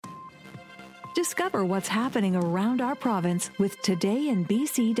Discover what's happening around our province with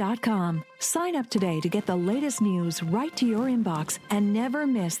todayinbc.com. Sign up today to get the latest news right to your inbox and never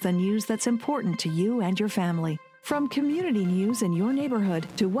miss the news that's important to you and your family. From community news in your neighborhood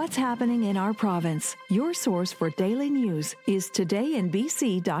to what's happening in our province, your source for daily news is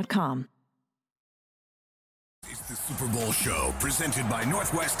todayinbc.com. It's the Super Bowl show presented by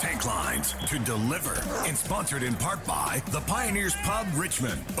Northwest Tank Lines to deliver and sponsored in part by the Pioneers Pub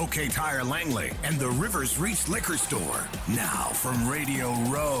Richmond, OK Tire Langley, and the Rivers Reach Liquor Store. Now from Radio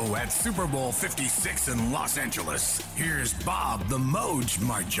Row at Super Bowl 56 in Los Angeles, here's Bob the Moj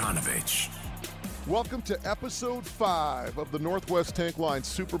Marjanovich. Welcome to episode 5 of the Northwest Tank Line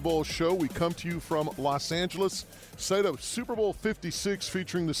Super Bowl show. We come to you from Los Angeles, site of Super Bowl 56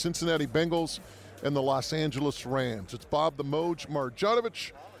 featuring the Cincinnati Bengals and the Los Angeles Rams. It's Bob the Moj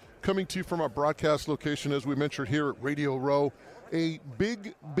Marjanovich coming to you from our broadcast location, as we mentioned, here at Radio Row. A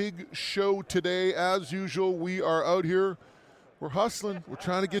big show today. As usual, we are out here. We're hustling. We're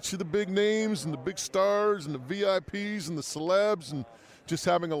trying to get you the big names and the big stars and the VIPs and the celebs and just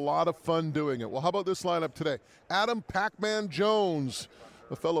having a lot of fun doing it. Well, how about this lineup today? Adam Pac-Man Jones,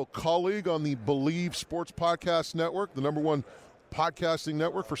 a fellow colleague on the Believe Sports Podcast Network, the number one podcasting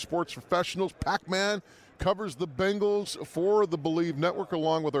network for sports professionals. Pac-Man covers the Bengals for the Believe Network,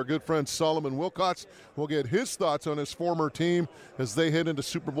 along with our good friend Solomon Wilcots. We'll get his thoughts on his former team as they head into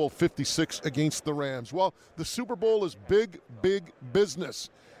Super Bowl 56 against the Rams. Well, the Super Bowl is big business.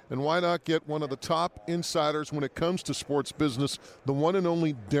 And why not get one of the top insiders when it comes to sports business, the one and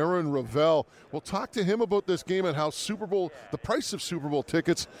only Darren Ravel. We'll talk to him about this game and how the price of Super Bowl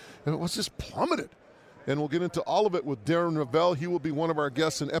tickets, and it was just plummeted. And we'll get into all of it with Darren Ravel. He will be one of our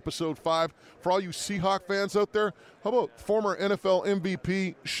guests in episode 5. For all you Seahawk fans out there, how about former NFL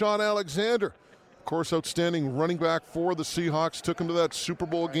MVP Sean Alexander? Of course, outstanding running back for the Seahawks. Took him to that Super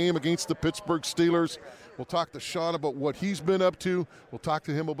Bowl game against the Pittsburgh Steelers. We'll talk to Sean about what he's been up to. We'll talk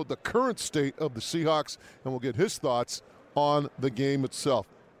to him about the current state of the Seahawks, and we'll get his thoughts on the game itself.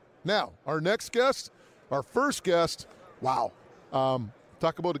 Now, our next guest, our first guest, wow.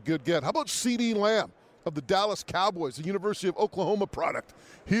 Talk about a good get. How about C.D. Lamb of the Dallas Cowboys, the University of Oklahoma product?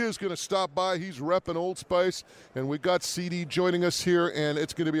 He is going to stop by. He's repping Old Spice, and we got CD joining us here, and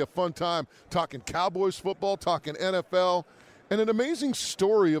it's going to be a fun time talking Cowboys football, talking NFL, and an amazing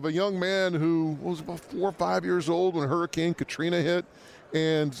story of a young man who was about 4 or 5 years old when Hurricane Katrina hit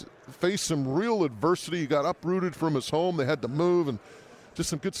and faced some real adversity. He got uprooted from his home. They had to move, and just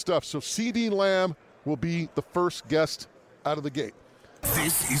some good stuff. So CD Lamb will be the first guest out of the gate.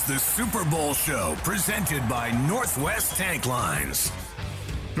 This is the Super Bowl show presented by Northwest Tank Lines.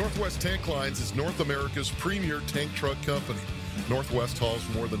 Northwest Tank Lines is North America's premier tank truck company. Northwest hauls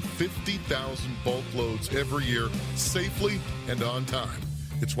more than 50,000 bulk loads every year, safely and on time.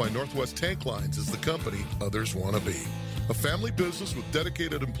 It's why Northwest Tank Lines is the company others want to be. A family business with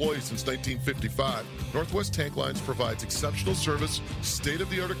dedicated employees since 1955, Northwest Tank Lines provides exceptional service,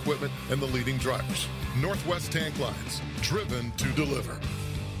 state-of-the-art equipment, and the leading drivers. Northwest Tank Lines, driven to deliver.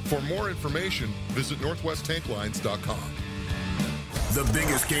 For more information, visit northwesttanklines.com. The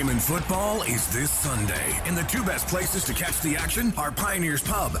biggest game in football is this Sunday, and the two best places to catch the action are Pioneers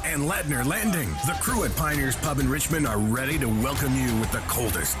Pub and Ladner Landing. The crew at Pioneers Pub in Richmond are ready to welcome you with the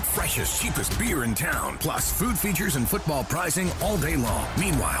coldest, freshest, cheapest beer in town, plus food features and football pricing all day long.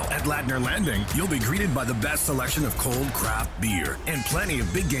 Meanwhile, at Ladner Landing, you'll be greeted by the best selection of cold craft beer and plenty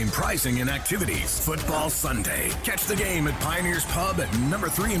of big game pricing and activities. Football Sunday. Catch the game at Pioneers Pub at number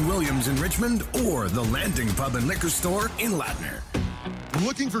 3 in Williams in Richmond or the Landing Pub and Liquor Store in Ladner.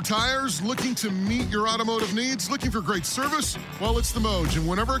 Looking for tires? Looking to meet your automotive needs? Looking for great service? Well, it's the Moj. And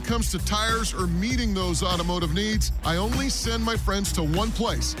whenever it comes to tires or meeting those automotive needs, I only send my friends to one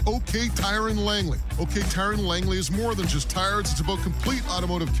place, OK Tire in Langley. OK Tire in Langley is more than just tires. It's about complete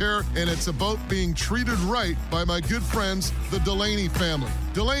automotive care, and it's about being treated right by my good friends, the Delaney family.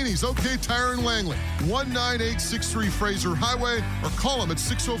 Delaney's OK Tire in Langley, 19863 Fraser Highway, or call them at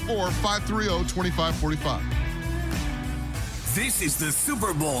 604-530-2545. This is the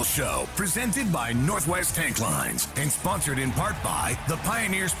Super Bowl show, presented by Northwest Tank Lines and sponsored in part by the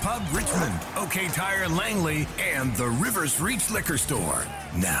Pioneers Pub Richmond, OK Tire Langley, and the Rivers Reach Liquor Store.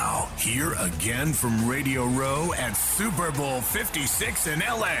 Now, here again from Radio Row at Super Bowl 56 in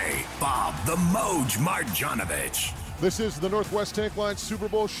L.A., Bob the Moj Marjanovich. This is the Northwest Tank Line Super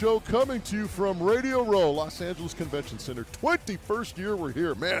Bowl show coming to you from Radio Row, Los Angeles Convention Center. 21st year we're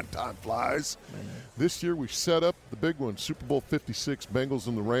here. Man, time flies. This year we set up the big one, Super Bowl 56, Bengals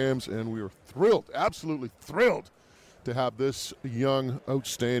and the Rams, and we are thrilled, absolutely thrilled to have this young,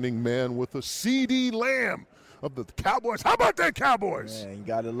 outstanding man with us, C.D. Lamb of the Cowboys. How about that, Cowboys? Man, you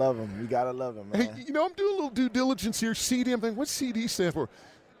got to love them. You got to love them, man. Hey, I'm doing a little due diligence here. CD, I'm thinking, what's CD stand for?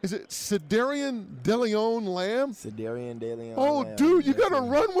 Is it Cedarian DeLeon Lamb? Cedarian DeLeon Oh, Lamb. dude, you got to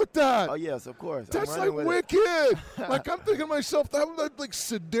run with that. Oh, yes, of course. That's like wicked. Like, I'm thinking to myself, that was like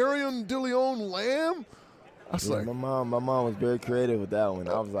Cedarian DeLeon Lamb? I was like, my mom was very creative with that one.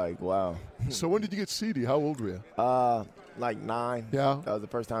 I was like, wow. So when did you get CD? How old were you? Like 9. Yeah. That was the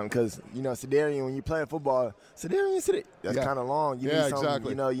first time because, Cedarian, when you play football, Cedarian, that's kind of long. You need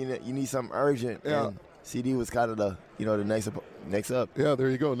something, exactly. You need something urgent. Yeah. And CD was kind of the next up. Yeah, there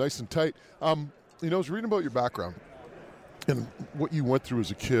you go. Nice and tight. I was reading about your background and what you went through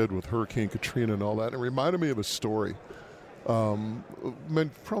as a kid with Hurricane Katrina and all that. And it reminded me of a story.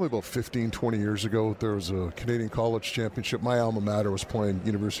 Probably about 15, 20 years ago, there was a Canadian College Championship. My alma mater was playing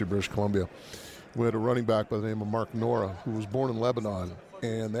University of British Columbia. We had a running back by the name of Mark Nora, who was born in Lebanon.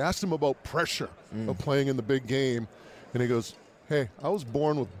 And they asked him about pressure of playing in the big game. And he goes, hey, I was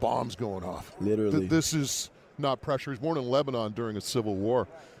born with bombs going off. Literally. This is not pressure. He was born in Lebanon during a civil war.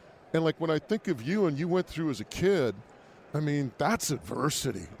 And, like, when I think of you and you went through as a kid, I mean, that's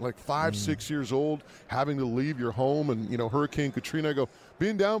adversity. Like 5, 6 years old, having to leave your home and, Hurricane Katrina. I go,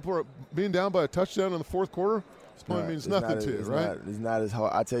 being down by a touchdown in the fourth quarter, it means nothing to you, right? It's not as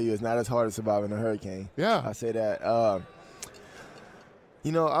hard. I tell you, it's not as hard as surviving a hurricane. Yeah. I say that. I've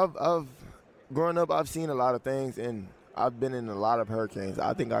growing up, I've seen a lot of things, and I've been in a lot of hurricanes.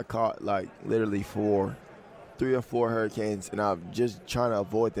 I think I caught, like, literally 3 or 4 hurricanes, and I'm just trying to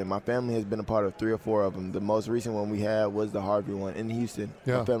avoid them. My family has been a part of 3 or 4 of them. The most recent one we had was the Harvey one in Houston.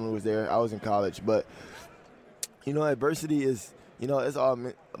 Yeah. My family was there. I was in college. But, adversity is, it's all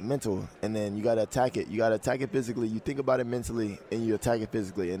mental, and then you got to attack it. You got to attack it physically. You think about it mentally, and you attack it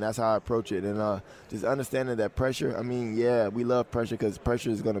physically, and that's how I approach it. And just understanding that pressure, we love pressure because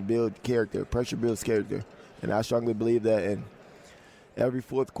pressure is going to build character. Pressure builds character, and I strongly believe that. And every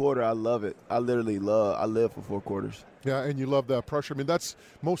fourth quarter, I love it. I live for 4 quarters. Yeah, and you love that pressure. I mean, that's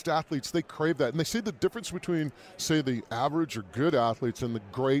most athletes, they crave that. And they say the difference between, say, the average or good athletes and the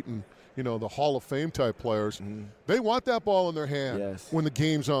great and, the Hall of Fame type players, they want that ball in their hand when the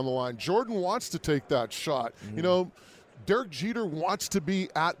game's on the line. Jordan wants to take that shot. Derek Jeter wants to be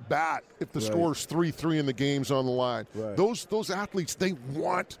at bat if the score's 3-3 and the game's on the line. Right. Those athletes, they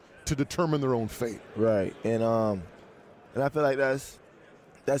want to determine their own fate. Right. And I feel like that's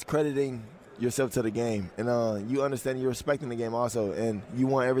crediting yourself to the game. And you understand you're respecting the game also, and you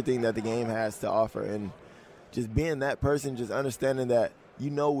want everything that the game has to offer. And just being that person, just understanding that you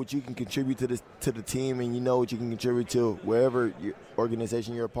know what you can contribute to the team, and you know what you can contribute to wherever your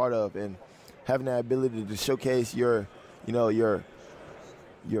organization you're a part of, and having that ability to showcase your killer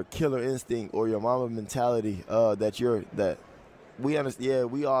instinct or your mama mentality that we understand. Yeah,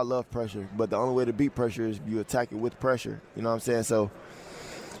 we all love pressure, but the only way to beat pressure is you attack it with pressure. You know what I'm saying? So,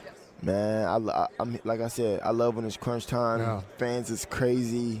 man, I'm like I said, I love when it's crunch time. Yeah. Fans is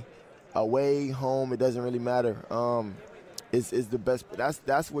crazy. Away, home, it doesn't really matter. It's the best.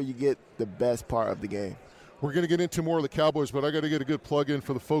 That's where you get the best part of the game. We're going to get into more of the Cowboys, but I got to get a good plug in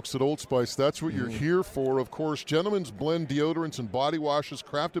for the folks at Old Spice. That's what you're here for, of course. Gentlemen's Blend deodorants and body washes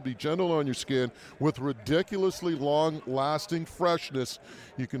crafted to be gentle on your skin with ridiculously long-lasting freshness.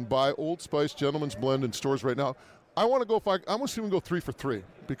 You can buy Old Spice Gentlemen's Blend in stores right now. I want to go. I almost even go 3 for 3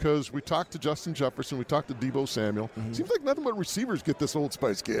 because we talked to Justin Jefferson, we talked to Deebo Samuel. Seems like nothing but receivers get this Old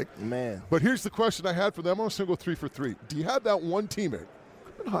Spice gig. Man. But here's the question I had for them. I'm just going to go 3 for 3. Do you have that one teammate?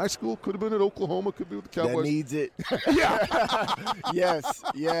 In high school, could have been at Oklahoma, could be with the Cowboys. That needs it. Yeah. Yes.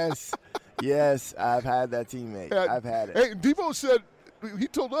 I've had that teammate. I've had it. Hey, Deebo said, he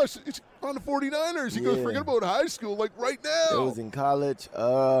told us, it's on the 49ers. He goes, forget about high school, like right now. It was in college.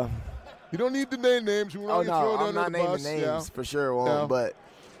 You don't need to name names. We I'm not naming names for sure, but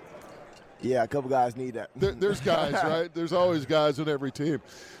yeah, a couple guys need that. There's guys, right? There's always guys on every team.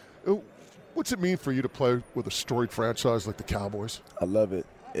 What's it mean for you to play with a storied franchise like the Cowboys? I love it.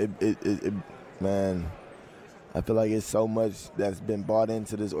 Man, I feel like it's so much that's been bought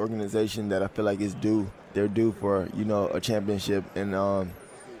into this organization that I feel like it's due. They're due for, a championship, and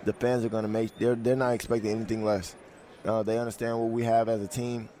the fans are going to they're not expecting anything less. They understand what we have as a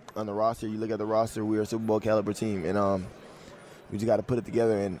team on the roster. You look at the roster, we're a Super Bowl caliber team, and we just got to put it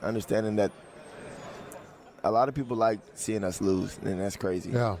together and understanding that a lot of people like seeing us lose, and that's crazy.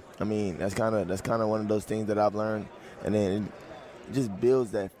 Yeah. I mean, that's kind of one of those things that I've learned, and then it just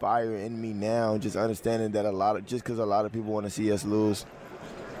builds that fire in me now. Just understanding that just because a lot of people want to see us lose,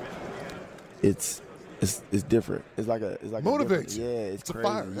 it's different. It's like motivates. It's crazy.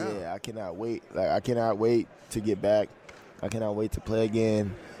 A fire. Yeah, I cannot wait. I cannot wait to get back. I cannot wait to play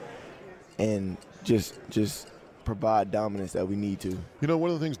again, and just provide dominance that we need to. You know,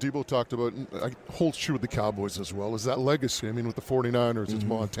 one of the things Debo talked about, and I holds true with the Cowboys as well, is that legacy. I mean, with the 49ers, it's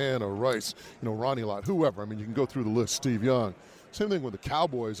Montana, Rice, Ronnie Lott, whoever. I mean, you can go through the list, Steve Young. Same thing with the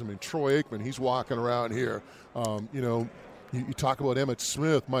Cowboys. I mean, Troy Aikman, he's walking around here. You talk about Emmitt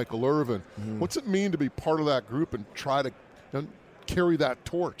Smith, Michael Irvin. What's it mean to be part of that group and try to carry that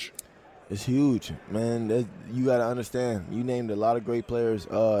torch? It's huge, man. You got to understand. You named a lot of great players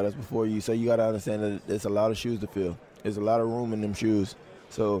that's before you, so you got to understand that there's a lot of shoes to fill. There's a lot of room in them shoes.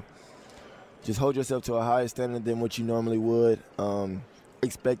 So just hold yourself to a higher standard than what you normally would.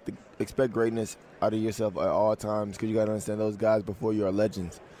 Expect greatness out of yourself at all times, because you got to understand those guys before you are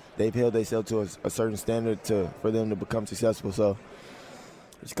legends. They've held themselves to a certain standard for them to become successful. So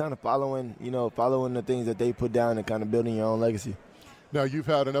it's kind of following the things that they put down and kind of building your own legacy. Now, you've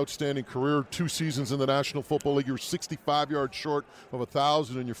had an outstanding career, 2 seasons in the National Football League. You were 65 yards short of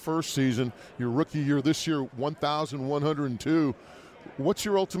 1,000 in your first season. Your rookie year this year, 1,102. What's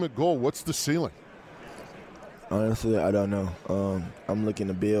your ultimate goal? What's the ceiling? Honestly, I don't know. I'm looking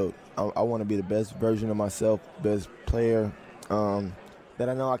to build. I want to be the best version of myself, best player that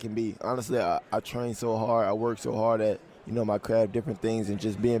I know I can be. Honestly, I train so hard. I work so hard at, my craft, different things, and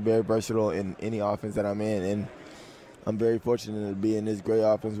just being very versatile in any offense that I'm in. And I'm very fortunate to be in this great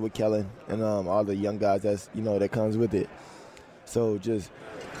offense with Kellen and all the young guys that comes with it. So just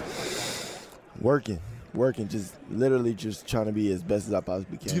working, just literally just trying to be as best as I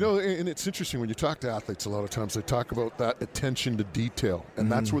possibly can. And it's interesting when you talk to athletes, a lot of times they talk about that attention to detail,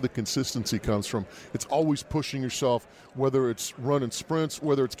 and that's where the consistency comes from. It's always pushing yourself, whether it's running sprints,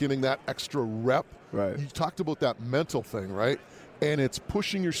 whether it's getting that extra rep. Right. You talked about that mental thing, right? And it's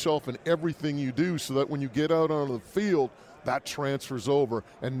pushing yourself in everything you do so that when you get out onto the field, that transfers over,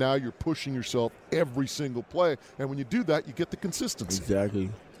 and now you're pushing yourself every single play. And when you do that, you get the consistency.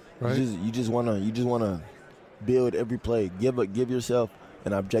 Exactly. Right? You just wanna build every play. Give yourself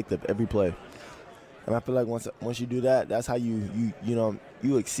an objective every play. And I feel like once you do that, that's how you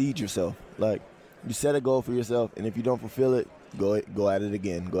exceed yourself. Like, you set a goal for yourself, and if you don't fulfill it, go at it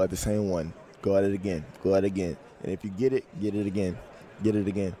again. Go at the same one. Go at it again. Go at it again. And if you get it again. Get it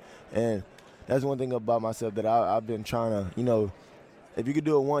again. And that's one thing about myself that I've been trying to, if you could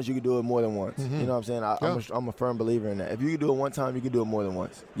do it once, you could do it more than once. You know what I'm saying? I'm a firm believer in that. If you could do it one time, you can do it more than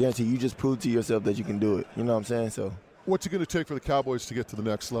once. Guarantee you just prove to yourself that you can do it. You know what I'm saying? So, what's it going to take for the Cowboys to get to the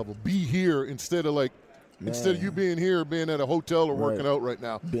next level? Be here instead of you being here, being at a hotel or working out right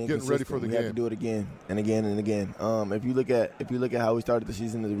now, getting ready for the game. We have to do it again and again and again. If you look at how we started the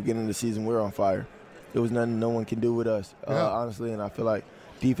season, at the beginning of the season, we're on fire. There was nothing no one can do with us, honestly. And I feel like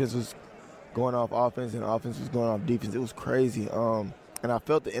defense was going off offense and offense was going off defense. It was crazy. And I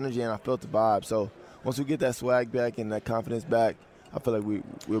felt the energy and I felt the vibe. So once we get that swag back and that confidence back, I feel like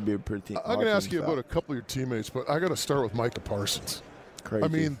we'll be a pretty team. I'm going to ask you about a couple of your teammates, but I got to start with Micah Parsons. Crazy. I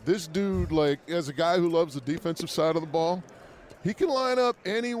mean, this dude, as a guy who loves the defensive side of the ball, he can line up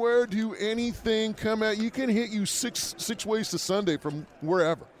anywhere, do anything, come at you. Can hit you six ways to Sunday from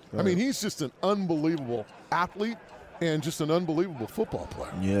wherever. Right. I mean, he's just an unbelievable athlete and just an unbelievable football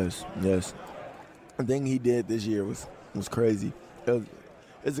player. Yes. The thing he did this year was crazy.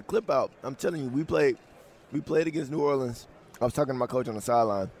 It's a clip out. I'm telling you, we played against New Orleans. I was talking to my coach on the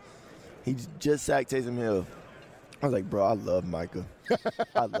sideline. He just sacked Taysom Hill. I was like, bro, I love Micah.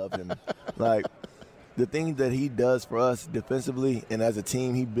 I love him. Like, the thing that he does for us defensively and as a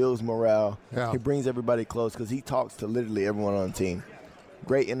team, he builds morale. Yeah. He brings everybody close because he talks to literally everyone on the team.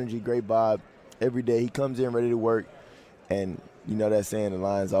 Great energy, great vibe. Every day he comes in ready to work. And you know that saying, the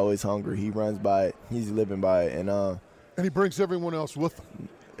lion's always hungry. He runs by it. He's living by it. And he brings everyone else with him.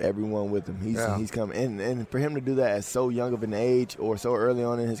 Everyone with him. He's coming. And for him to do that at so young of an age or so early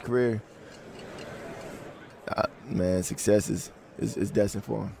on in his career, man, success is destined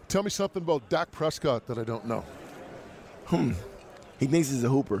for him. Tell me something about Dak Prescott that I don't know. He thinks he's a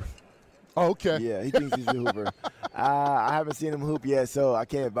hooper. Oh, okay. Yeah, he thinks he's a hooper. I haven't seen him hoop yet, so I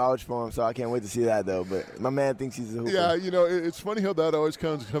can't vouch for him, so I can't wait to see that, though. But my man thinks he's a hooper. Yeah, it's funny how that always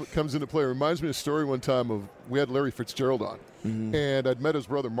comes into play. It reminds me of a story one time we had Larry Fitzgerald on, and I'd met his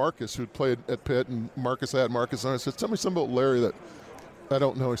brother Marcus, who'd played at Pitt, and I had Marcus on. I said, tell me something about Larry that I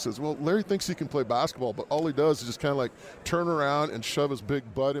don't know. He says, well, Larry thinks he can play basketball, but all he does is just kind of like turn around and shove his big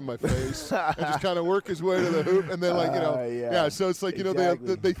butt in my face and just kind of work his way to the hoop. And then, so it's like,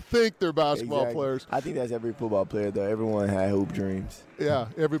 exactly. They think they're basketball players. I think that's every football player, though. Everyone had hoop dreams. Yeah,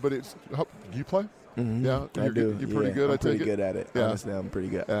 everybody. Do you play? Mm-hmm. Yeah, I do. You're pretty good, I'm I take it? pretty good at it. Yeah. Honestly, I'm pretty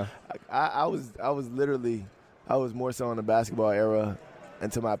good. Yeah. I was more so in the basketball era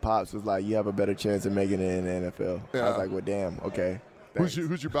until my pops was like, you have a better chance of making it in the NFL. Yeah. I was like, well, damn, okay. Who's your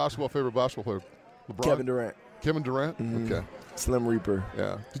favorite basketball player? LeBron? Kevin Durant. Kevin Durant? Okay. Slim Reaper.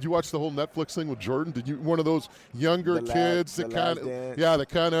 Yeah. Did you watch the whole Netflix thing with Jordan? Did you one of those younger kids that kind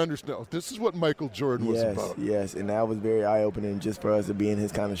of understand? Oh, this is what Michael Jordan was about. Yes, and that was very eye-opening just for us to be in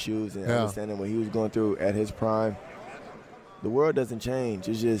his kind of shoes and understanding what he was going through at his prime. The world doesn't change.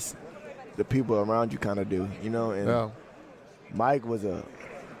 It's just the people around you kind of do, And Mike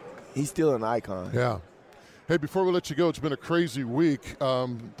he's still an icon. Yeah. Hey, before we let you go, it's been a crazy week.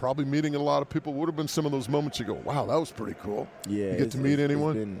 Probably meeting a lot of people. Would have been some of those moments you go, wow, that was pretty cool. Yeah. You get to meet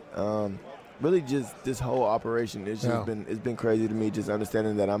anyone? It's been, really just this whole operation. It's just been crazy to me, just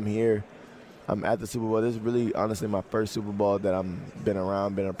understanding that I'm here. I'm at the Super Bowl. This is really, honestly, my first Super Bowl that I've been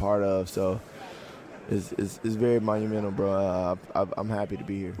around, been a part of. So it's very monumental, bro. I'm happy to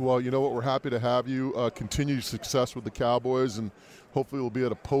be here. Well, you know what? We're happy to have you. Continue success with the Cowboys, and hopefully we'll be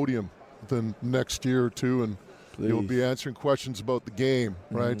at a podium within next year or two, and you'll be answering questions about the game,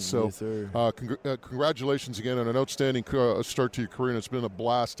 right? So yes, sir. Congratulations again on an outstanding start to your career, and it's been a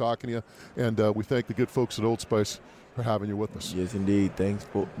blast talking to you. And we thank the good folks at Old Spice for having you with us. Yes, indeed.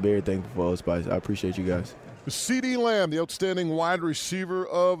 Very thankful for Old Spice. I appreciate you guys. CeeDee Lamb, the outstanding wide receiver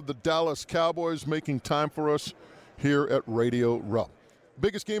of the Dallas Cowboys, making time for us here at Radio Row.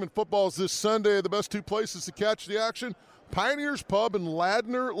 Biggest game in football is this Sunday. The best two places to catch the action: Pioneers Pub and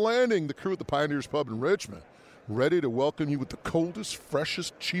Ladner Landing. The crew at the Pioneers Pub in Richmond, ready to welcome you with the coldest,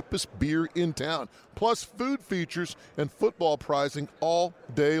 freshest, cheapest beer in town, plus food features and football prizing all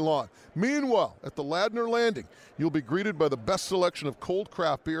day long. Meanwhile, at the Ladner Landing, you'll be greeted by the best selection of cold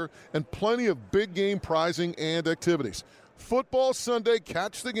craft beer and plenty of big game prizing and activities. Football Sunday,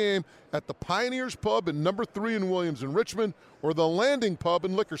 catch the game at the Pioneers Pub in number 3 in Williams in Richmond, or the Landing Pub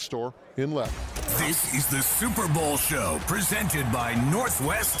and Liquor Store in Ladner. This is the Super Bowl Show, presented by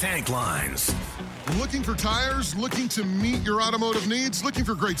Northwest Tank Lines. Looking for tires? Looking to meet your automotive needs? Looking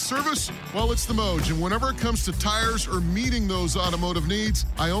for great service? Well, it's the Moj, and whenever it comes to tires or meeting those automotive needs,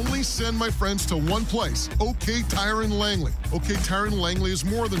 I only send my friends to one place, OK Tire in Langley. OK Tire in Langley is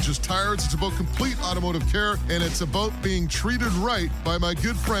more than just tires. It's about complete automotive care, and it's about being treated right by my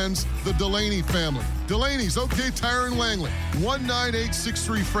good friends, the Delaney family. Delaney's OK Tire in Langley,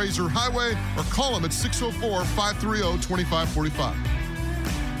 19863 Fraser Highway, or call them at 604-530-2545.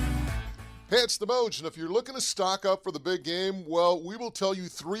 Hey, it's the Moj, and if you're looking to stock up for the big game, well, we will tell you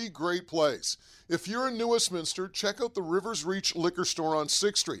 3 great plays. If you're in New Westminster, check out the Rivers Reach Liquor Store on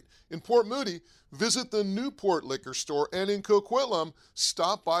 6th Street. In Port Moody, visit the Newport Liquor Store, and in Coquitlam,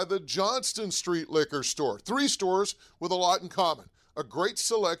 stop by the Johnston Street Liquor Store. 3 stores with a lot in common: a great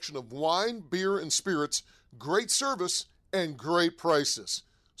selection of wine, beer, and spirits, great service, and great prices.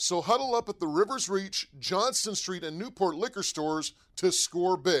 So huddle up at the Rivers Reach, Johnston Street, and Newport Liquor Stores to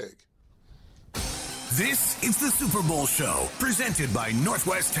score big. This is the Super Bowl Show, presented by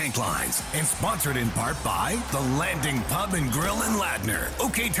Northwest Tank Lines and sponsored in part by the Landing Pub and Grill in Ladner,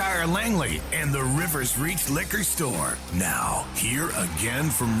 OK Tire Langley, and the Rivers Reach Liquor Store. Now, here again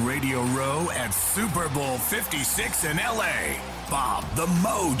from Radio Row at Super Bowl 56 in L.A., Bob the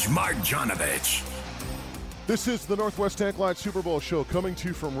Moj Marjanovich. This is the Northwest Tank Line Super Bowl Show, coming to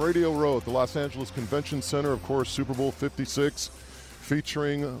you from Radio Row at the Los Angeles Convention Center. Of course, Super Bowl 56.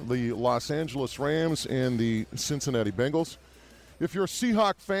 Featuring the Los Angeles Rams and the Cincinnati Bengals. If you're a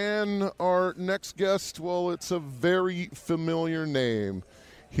Seahawk fan, our next guest, well, it's a very familiar name.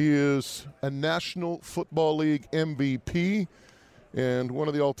 He is a National Football League MVP and one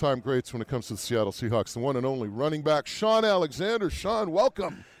of the all-time greats when it comes to the Seattle Seahawks, the one and only running back, Shaun Alexander. Shaun,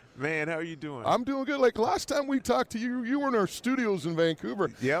 welcome. Man, how are you doing? I'm doing good. Like last time we talked to you, you were in our studios in Vancouver.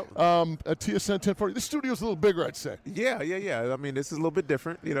 Yep. At TSN 1040. The studio's a little bigger, I'd say. Yeah. I mean, this is a little bit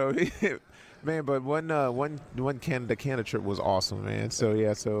different, Man, but the Canada trip was awesome, man.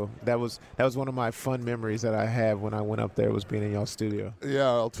 So that was one of my fun memories that I have when I went up there, was being in y'all's studio. Yeah,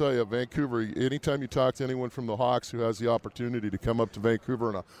 I'll tell you, Vancouver, anytime you talk to anyone from the Hawks who has the opportunity to come up to Vancouver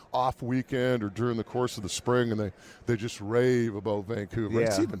on an off weekend or during the course of the spring, and they just rave about Vancouver. Yeah.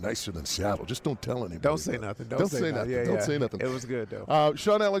 It's even nicer than Seattle. Just don't tell anybody. Don't say nothing. Don't say nothing. Yeah, don't say nothing. It was good, though.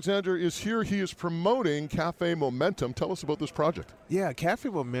 Shaun Alexander is here. He is promoting Cafe Momentum. Tell us about this project. Yeah, Cafe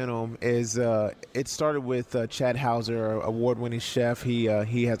Momentum is it started with Chad Hauser, award-winning chef. He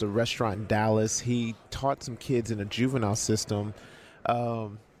has a restaurant in Dallas. He taught some kids in a juvenile system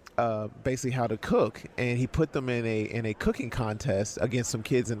basically how to cook, and he put them in a cooking contest against some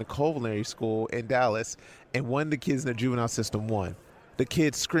kids in the culinary school in Dallas, and one of the kids in the juvenile system won. The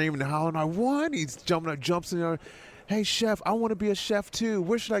kid screaming and hollering, "I won!" He's jumping up, jumps in there. "Hey, chef, I want to be a chef too.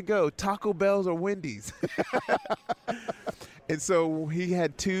 Where should I go? Taco Bell's or Wendy's?" And so he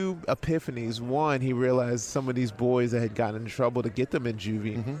had two epiphanies. One, he realized some of these boys that had gotten in trouble, to get them in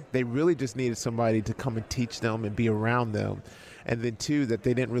juvie, they really just needed somebody to come and teach them and be around them. And then two, that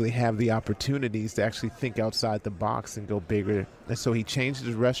they didn't really have the opportunities to actually think outside the box and go bigger. And so he changed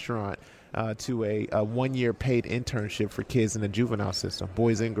his restaurant to a 1-year paid internship for kids in the juvenile system,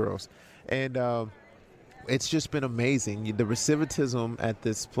 boys and girls. And it's just been amazing. The recidivism at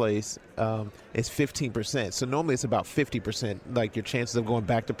this place is 15%. So normally it's about 50%, like your chances of going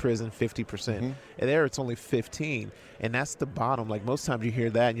back to prison, 50%. And there it's only 15. And that's the bottom. Like most times you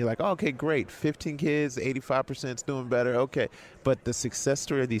hear that and you're like, oh, okay, great. 15 kids, 85% is doing better. Okay. But the success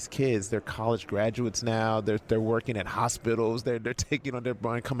story of these kids, they're college graduates now. They're working at hospitals. They're taking on, they're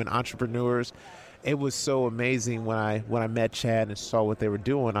becoming entrepreneurs. It was so amazing when I met Chad and saw what they were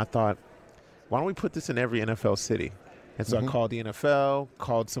doing. I thought, why don't we put this in every NFL city? And so I called the NFL,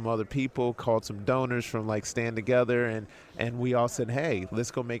 called some other people, called some donors from like Stand Together, and we all said, hey,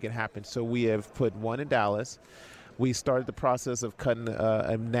 let's go make it happen. So we have put one in Dallas. We started the process of cutting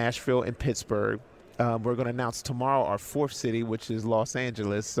Nashville and Pittsburgh. We're going to announce tomorrow our fourth city, which is Los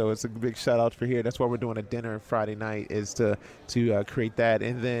Angeles. So it's a big shout out for here. That's why we're doing a dinner Friday night, is to create that.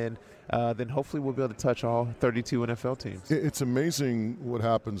 And then hopefully we'll be able to touch all 32 NFL teams. It's amazing what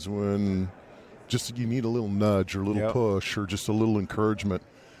happens when just you need a little nudge or a little push or just a little encouragement.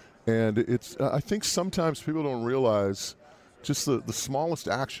 And I think sometimes people don't realize just the smallest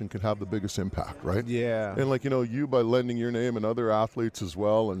action can have the biggest impact, right? Yeah. And like, you by lending your name and other athletes as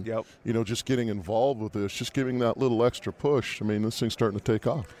well, and, just getting involved with this, just giving that little extra push. I mean, this thing's starting to take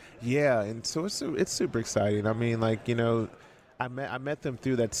off. Yeah. And so it's super exciting. I mean, like, I met them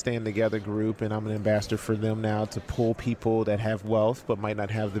through that Stand Together group, and I'm an ambassador for them now to pull people that have wealth but might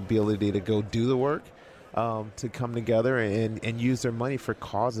not have the ability to go do the work, to come together and use their money for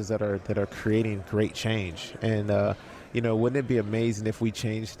causes that are creating great change. And wouldn't it be amazing if we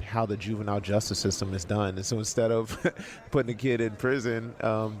changed how the juvenile justice system is done? And so instead of putting a kid in prison,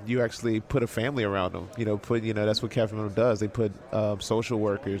 you actually put a family around them. That's what Catherine does. They put social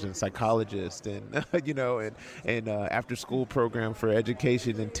workers and psychologists and after school program for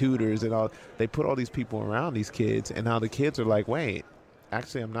education and tutors and all. They put all these people around these kids, and now the kids are like, wait,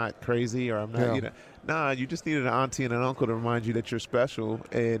 actually I'm not crazy, or I'm not, Nah, you just needed an auntie and an uncle to remind you that you're special,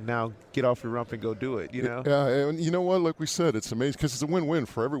 and now get off your rump and go do it, Yeah, and you know what? Like we said, it's amazing because it's a win-win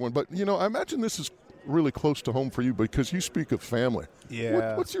for everyone. But, I imagine this is really close to home for you because you speak of family.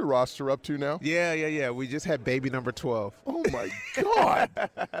 Yeah. What's your roster up to now? Yeah. We just had baby number 12. Oh, my God.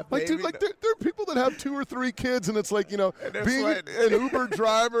 Dude, there are people that have 2 or 3 kids, and it's like, being an Uber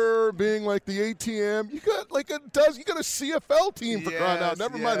driver, being like the ATM. You got like a dozen. You got a CFL team for crying out.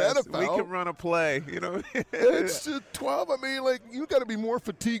 Never mind NFL. We can run a play, It's 12. I mean, like, you got to be more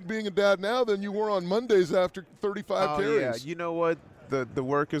fatigued being a dad now than you were on Mondays after 35 carries. Yeah. You know what? The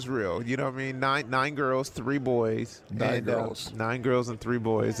work is real. You know what I mean? Nine girls, 3 boys. 9 girls. 9 girls and 3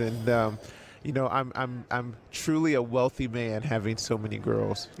 boys. And I'm truly a wealthy man having so many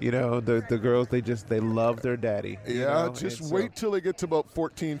girls. The girls, they love their daddy. Yeah, just wait till they get to about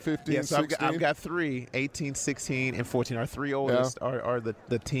 14, 15, 16. I've got 3, 18, 16, and 14. Our 3 oldest are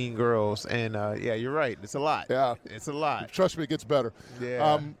the teen girls. And you're right. It's a lot. Yeah. It's a lot. Trust me, it gets better.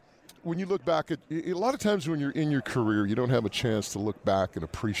 Yeah. When you look back at a lot of times when you're in your career, you don't have a chance to look back and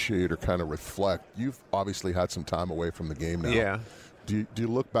appreciate or kind of reflect. You've obviously had some time away from the game now. Yeah. Do you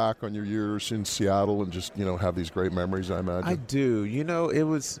look back on your years in Seattle and just have these great memories? I imagine I do. It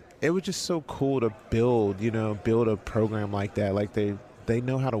was just so cool to build a program like that. Like they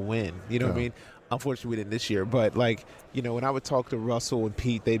know how to win. You know what I mean? Unfortunately, we didn't this year, but when I would talk to Russell and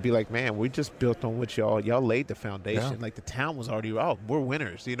Pete, they'd be like, "Man, we just built on what y'all laid the foundation. Like the town was already, we're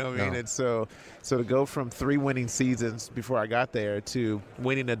winners." You know what I mean? And so to go from 3 winning seasons before I got there to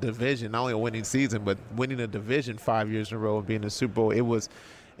winning a division, not only a winning season, but winning a division 5 years in a row and being in the Super Bowl, it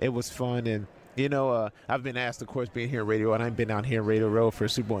was fun. And I've been asked, of course, being here at Radio, and I've been out here at Radio Row for a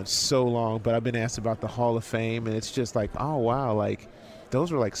Super Bowl in so long, but I've been asked about the Hall of Fame, and it's just like, oh wow, like. Those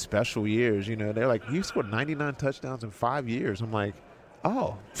were like special years, They're like, you scored 99 touchdowns in 5 years. I'm like,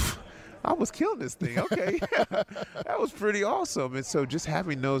 oh, I was killing this thing. Okay, that was pretty awesome. And so just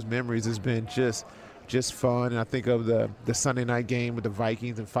having those memories has been just fun. And I think of the Sunday night game with the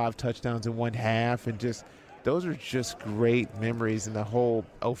Vikings and 5 touchdowns in 1 half, and just those are just great memories. In the whole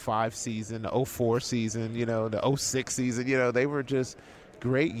 05 season, the 04 season, the 06 season, they were just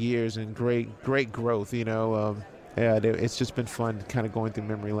great years and great growth. It's just been fun kind of going through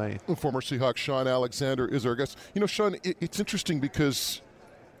memory lane. Former Seahawk Sean Alexander is our guest. Sean, it's interesting because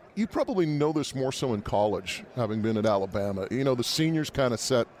you probably know this more so in college, having been at Alabama. The seniors kind of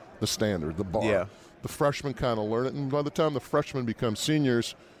set the standard, the bar. Yeah. the freshmen kind of learn it. And by the time the freshmen become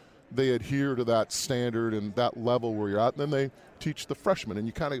seniors, they adhere to that standard and that level where you're at. And then they teach the freshmen, and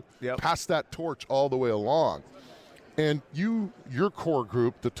you kind of pass that torch all the way along. And your core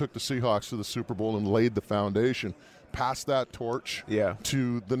group that took the Seahawks to the Super Bowl and laid the foundation, passed that torch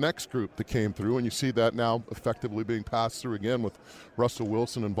to the next group that came through, and you see that now effectively being passed through again with Russell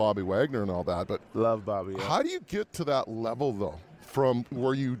Wilson and Bobby Wagner and all that. But love Bobby. Yeah. How do you get to that level, though, from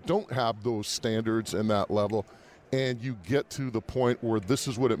where you don't have those standards and that level, and you get to the point where this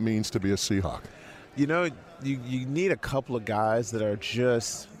is what it means to be a Seahawk? You know, you need a couple of guys that are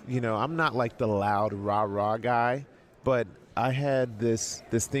just, I'm not like the loud rah-rah guy, but I had this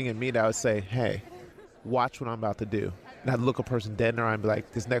thing in me that I would say, hey, watch what I'm about to do. And I'd look a person dead in their eye and be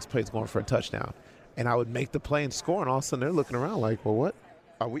like, this next play is going for a touchdown. And I would make the play and score, and all of a sudden they're looking around like, well, what?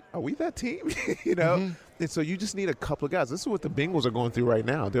 Are we that team? Mm-hmm. And so you just need a couple of guys. This is what the Bengals are going through right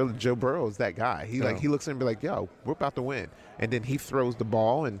now. Joe Burrow is that guy. He looks at him and be like, yo, we're about to win. And then he throws the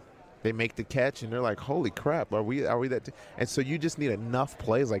ball, and they make the catch, and they're like, holy crap, are we that team? And so you just need enough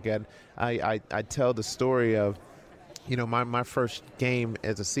plays like that. I tell the story of, my first game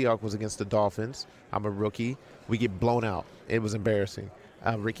as a Seahawk was against the Dolphins. I'm a rookie. We get blown out. It was embarrassing.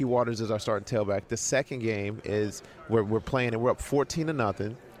 Ricky Waters is our starting tailback. The second game is we're playing, and we're up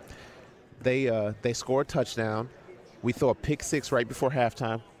 14-0. They score a touchdown. We throw a pick six right before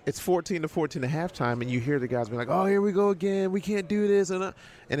halftime. It's 14-14 at halftime, and you hear the guys be like, oh, here we go again. We can't do this. And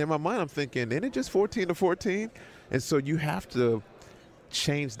in my mind, I'm thinking, isn't it just 14-14? And so you have to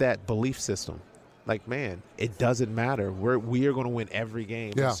change that belief system. Like, man, it doesn't matter. We are going to win every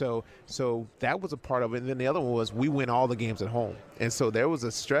game. Yeah. So that was a part of it. And then the other one was we win all the games at home. And so there was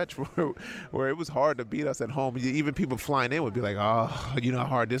a stretch where it was hard to beat us at home. Even people flying in would be like, oh, you know how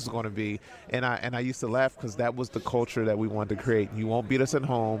hard this is going to be. And I used to laugh because that was the culture that we wanted to create. You won't beat us at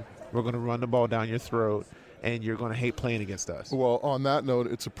home. We're going to run the ball down your throat, and you're going to hate playing against us. Well, on that note,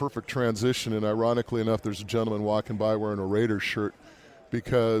 it's a perfect transition. And ironically enough, there's a gentleman walking by wearing a Raiders shirt,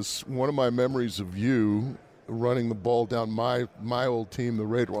 because one of my memories of you running the ball down my old team, the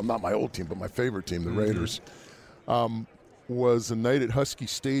Raiders, well, not my old team, but my favorite team, the Raiders, was a night at Husky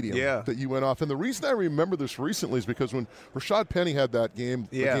Stadium that you went off. And the reason I remember this recently is because when Rashad Penny had that game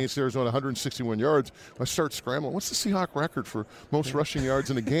against Arizona, 161 yards, I started scrambling. What's the Seahawk record for most rushing yards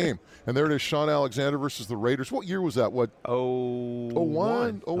in a game? And there it is, Sean Alexander versus the Raiders. What year was that? What?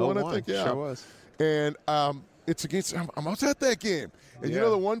 01, I think, yeah. Sure was. And it's against – I was at that game. And you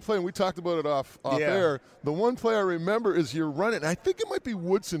know the one play, and we talked about it off air, the one play I remember is you're running. I think it might be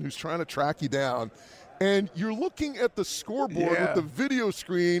Woodson who's trying to track you down. And you're looking at the scoreboard with the video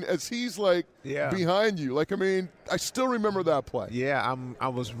screen as he's, behind you. I still remember that play. Yeah, I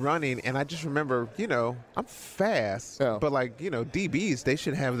was running, and I just remember, I'm fast. Yeah. But, DBs, they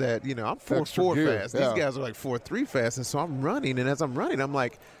should have that, I'm 4.4 fast. These guys are 4.3 fast. And so I'm running, and as I'm running, I'm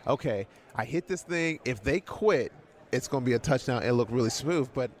like, okay, I hit this thing. If they quit, it's going to be a touchdown and look really smooth.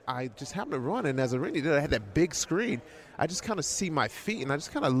 But I just happened to run, and as I ran, I had that big screen. I just kind of see my feet, and I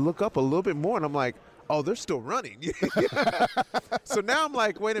just kind of look up a little bit more, and I'm like, oh, they're still running. So now I'm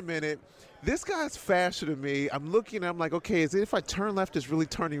like, wait a minute. This guy's faster than me. I'm looking, and I'm like, okay, is it if I turn left, it's really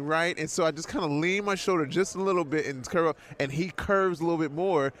turning right? And so I just kind of lean my shoulder just a little bit and curve up, and he curves a little bit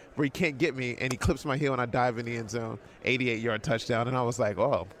more where he can't get me, and he clips my heel, and I dive in the end zone, 88-yard touchdown. And I was like,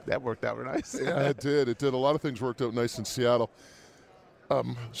 oh, that worked out nice. Yeah, it did. It did. A lot of things worked out nice in Seattle.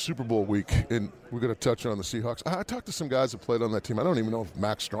 Super Bowl week, and we're going to touch on the Seahawks. I talked to some guys that played on that team. I don't even know if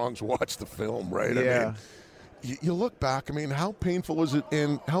Max Strong's watched the film, right? Yeah. I mean, you look back, how painful is it?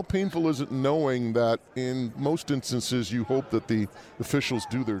 And how painful is it knowing that in most instances you hope that the officials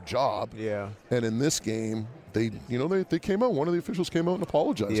do their job? Yeah. And in this game, they came out. One of the officials came out and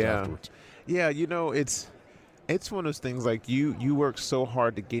apologized afterwards. Yeah, it's one of those things you work so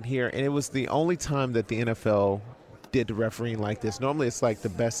hard to get here, and it was the only time that the NFL did the refereeing like this. Normally it's like the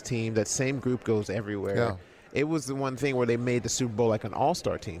best team, that same group goes everywhere. Yeah. It was the one thing where they made the Super Bowl like an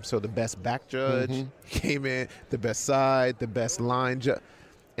all-star team. So the best back judge came in, the best side, the best line judge,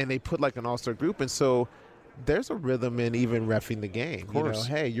 and they put like an all-star group. And so there's a rhythm in even reffing the game. Of course.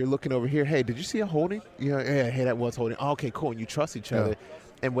 Hey, you're looking over here. Hey, did you see a holding? Hey, that was holding. Oh, okay, cool. And you trust each other.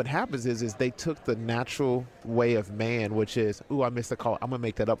 And what happens is they took the natural way of man, which is, ooh, I missed a call. I'm going to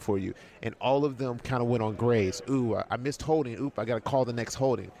make that up for you. And all of them kind of went on grades. Ooh, I missed holding. Oop, I got to call the next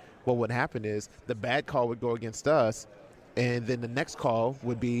holding. Well, what happened is the bad call would go against us, and then the next call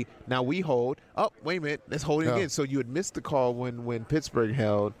would be, now we hold. Oh, wait a minute, let's hold it again. So you would miss the call when Pittsburgh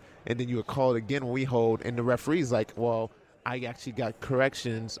held, and then you would call it again when we hold, and the referee's like, well, I actually got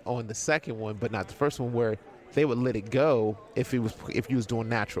corrections on the second one, but not the first one, where they would let it go if he was doing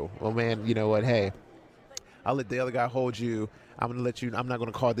natural. Well, man, you know what? Hey, I'll let the other guy hold you. I'm going to let you. I'm not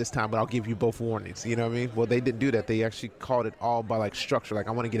going to call it this time, but I'll give you both warnings. You know what I mean? Well, they didn't do that. They actually called it all by like structure. Like,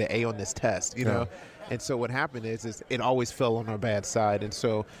 I want to get an A on this test, you know? And so what happened is it always fell on our bad side. And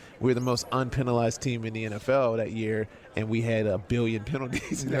so we're the most unpenalized team in the NFL that year, and we had 1 billion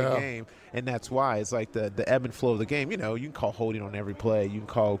penalties in that game. And that's why it's like the ebb and flow of the game. You know, you can call holding on every play. You can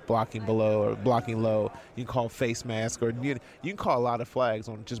call blocking below or blocking low. You can call face mask, or you can call a lot of flags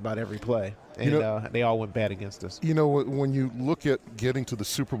on just about every play. And they all went bad against us. You know, when you look at getting to the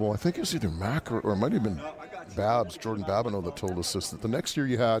Super Bowl, I think it was either Mac or it might have been Jordan Babineau that told us this, that the next year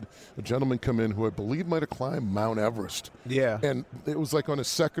you had a gentleman come in who I believe might have climbed Mount Everest. Yeah. And it was like on his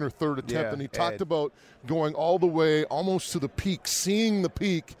second or third attempt, and he talked about going all the way almost to the peak, seeing the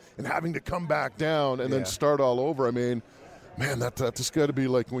peak, and having to come back down and then start all over. I mean, man, that's got to be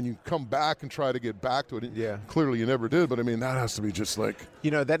like when you come back and try to get back to it. Yeah. Clearly you never did, but I mean, that has to be just like.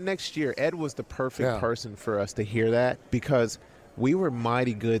 You know, that next year, Ed was the perfect person for us to hear that, because we were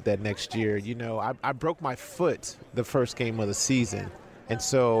mighty good that next year. You know, I broke my foot the first game of the season, and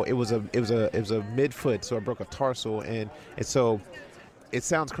so it was a midfoot, so I broke a tarsal, and so it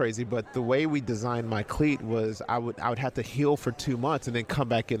sounds crazy, but the way we designed my cleat was I would have to heal for 2 months and then come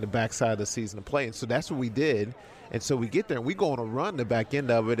back in the backside of the season to play, and so that's what we did. And so we get there and we go on a run the back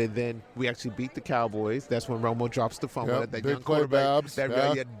end of it, and then we actually beat the Cowboys. That's when Romo drops the fumble. That young quarterback.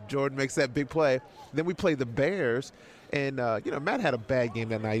 Jordan makes that big play. Then we play the Bears. And, Matt had a bad game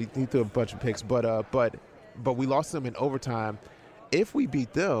that night. He threw a bunch of picks, but we lost them in overtime. If we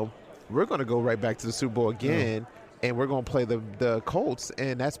beat them, we're going to go right back to the Super Bowl again, and we're going to play the Colts,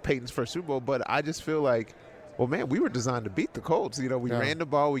 and that's Peyton's first Super Bowl. But I just feel like, well, man, we were designed to beat the Colts. You know, we ran the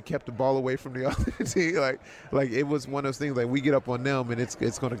ball, we kept the ball away from the other team. Like it was one of those things, like we get up on them, and it's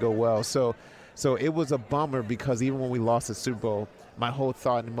going to go well. So it was a bummer, because even when we lost the Super Bowl, my whole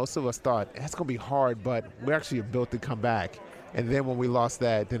thought, and most of us thought, that's going to be hard, but we're actually built to come back. And then when we lost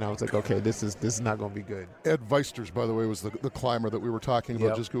that, then I was like, okay, this is not going to be good. Ed Weisters, by the way, was the climber that we were talking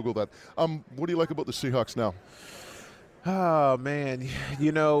about. Just Google that. What do you like about the Seahawks now? Oh, man.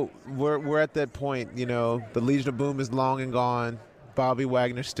 You know, we're at that point. You know, the Legion of Boom is long and gone. Bobby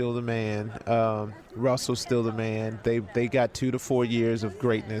Wagner's still the man. Russell's still the man. They got 2 to 4 years of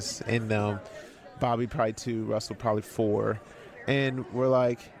greatness in them. Bobby probably 2, Russell probably 4. And we're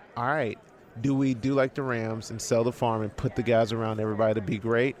like, all right, do we do like the Rams and sell the farm and put the guys around everybody to be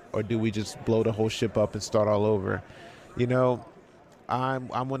great, or do we just blow the whole ship up and start all over? You know, I'm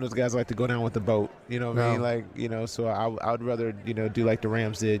one of those guys that like to go down with the boat. You know what I mean? Like, you know, so I would rather, you know, do like the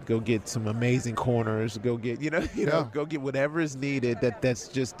Rams did, go get some amazing corners, go get, go get whatever is needed. That's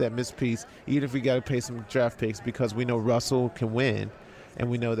just that missed piece, even if we got to pay some draft picks, because we know Russell can win,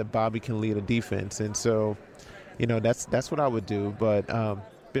 and we know that Bobby can lead a defense, and so. You know, that's what I would do. But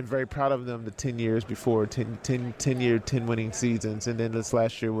been very proud of them the 10 years before, 10 winning seasons. And then this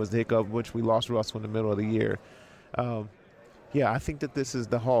last year was the hiccup, which we lost Russell in the middle of the year. I think that this is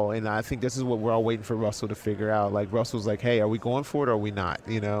the haul. And I think this is what we're all waiting for Russell to figure out. Like, Russell's like, hey, are we going for it or are we not?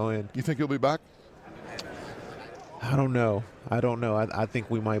 You know, and you think he'll be back? I don't know. I think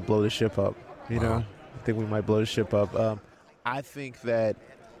we might blow the ship up. You know, I think we might blow the ship up. I think that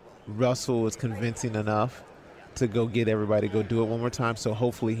Russell is convincing enough to go get everybody to go do it one more time, so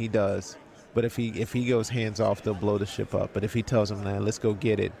hopefully he does. But if he goes hands off, they'll blow the ship up. But if he tells them, man, let's go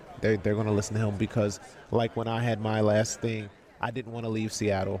get it, they're going to listen to him, because like when I had my last thing, I didn't want to leave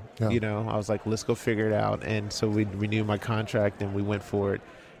Seattle. You know, I was like, let's go figure it out. And so we renewed my contract and we went for it.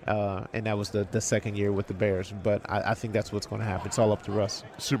 And that was the second year with the Bears. But I think that's what's going to happen. It's all up to Russ.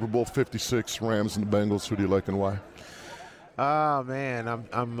 Super Bowl 56, Rams and the Bengals. Who do you like and why? Oh, man,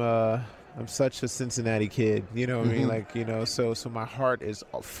 I'm such a Cincinnati kid, you know what I mean? Like, you know, so my heart is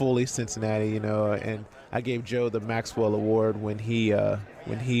fully Cincinnati, you know, and I gave Joe the Maxwell Award when he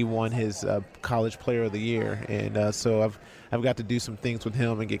won his College Player of the Year, and so I've got to do some things with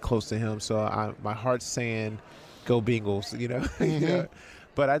him and get close to him. So my heart's saying, go Bengals, you know. Yeah.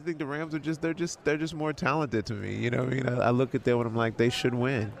 But I think the Rams are they're just more talented to me, you know what I mean? I look at them and I'm like, they should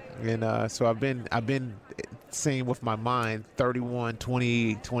win, and so I've been saying with my mind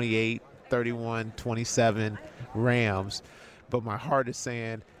 31-20, 28. 31-27 Rams, but my heart is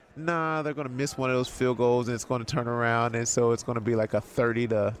saying, nah, they're going to miss one of those field goals and it's going to turn around, and so it's going to be like a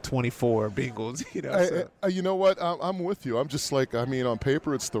 30-24 Bengals. You know, you know what? I'm with you. I'm just like, I mean, on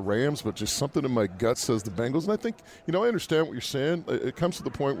paper it's the Rams, but just something in my gut says the Bengals, and I think, you know, I understand what you're saying. It comes to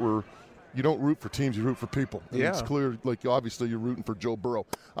the point where you don't root for teams, you root for people. And it's clear, like, obviously you're rooting for Joe Burrow.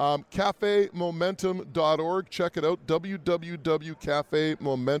 CafeMomentum.org. Check it out,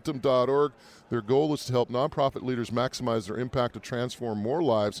 www.cafemomentum.org. Their goal is to help nonprofit leaders maximize their impact to transform more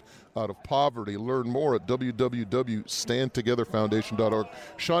lives out of poverty. Learn more at www.standtogetherfoundation.org.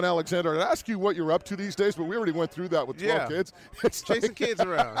 Sean Alexander, I'd ask you what you're up to these days, but we already went through that with 12 kids. It's chasing kids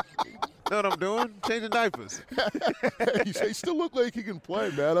around. Know what I'm doing? Changing diapers. You still look like you can play,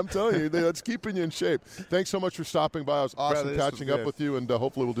 man. I'm telling you, that's keeping you in shape. Thanks so much for stopping by. It was awesome catching up with you, and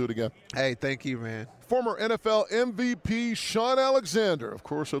hopefully we'll do it again. Hey, thank you, man. Former NFL MVP Sean Alexander, of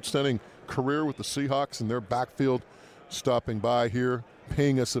course, outstanding career with the Seahawks and their backfield, stopping by here,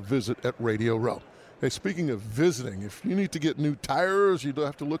 paying us a visit at Radio Row. Hey, speaking of visiting, if you need to get new tires, you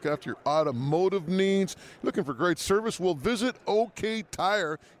have to look after your automotive needs, looking for great service, well, visit OK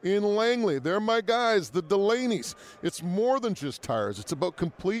Tire in Langley. They're my guys, the Delaney's. It's more than just tires. It's about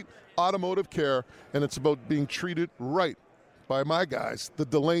complete automotive care, and it's about being treated right by my guys, the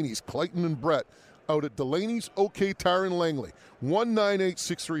Delaney's, Clayton and Brett, out at Delaney's OK Tire in Langley,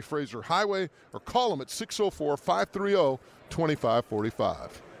 19863 Fraser Highway, or call them at 604-530-2545.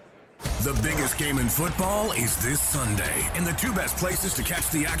 The biggest game in football is this Sunday, and the two best places to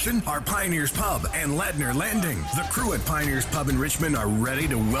catch the action are Pioneers Pub and Ladner Landing. The crew at Pioneers Pub in Richmond are ready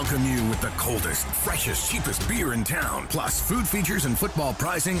to welcome you with the coldest, freshest, cheapest beer in town, plus food features and football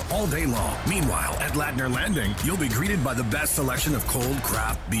pricing all day long. Meanwhile, at Ladner Landing, you'll be greeted by the best selection of cold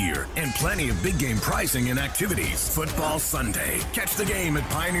craft beer and plenty of big game pricing and activities. Football Sunday. Catch the game at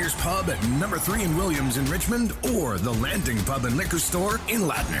Pioneers Pub at number 3 in Williams in Richmond, or the Landing Pub and Liquor Store in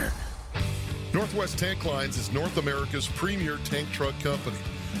Ladner. Northwest Tank Lines is North America's premier tank truck company.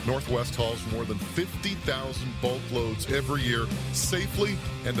 Northwest hauls more than 50,000 bulk loads every year, safely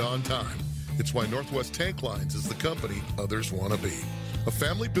and on time. It's why Northwest Tank Lines is the company others want to be. A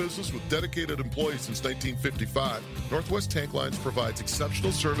family business with dedicated employees since 1955, Northwest Tank Lines provides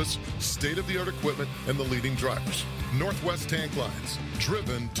exceptional service, state-of-the-art equipment, and the leading drivers. Northwest Tank Lines,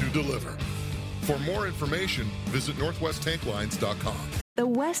 driven to deliver. For more information, visit northwesttanklines.com. The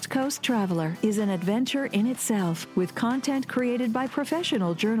West Coast Traveler is an adventure in itself, with content created by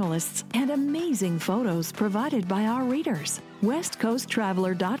professional journalists and amazing photos provided by our readers.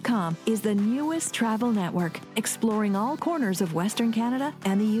 WestCoastTraveler.com is the newest travel network, exploring all corners of Western Canada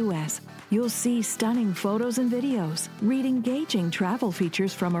and the U.S. You'll see stunning photos and videos, read engaging travel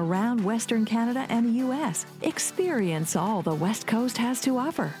features from around Western Canada and the U.S. Experience all the West Coast has to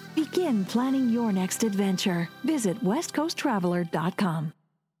offer. Begin planning your next adventure. Visit WestCoastTraveler.com.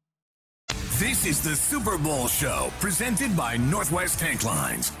 This is the Super Bowl Show, presented by Northwest Tank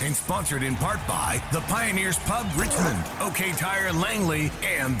Lines and sponsored in part by the Pioneers Pub Richmond, OK Tire Langley,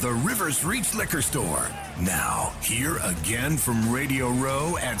 and the Rivers Reach Liquor Store. Now, here again from Radio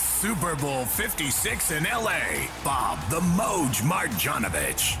Row at Super Bowl 56 in L.A., Bob the Moj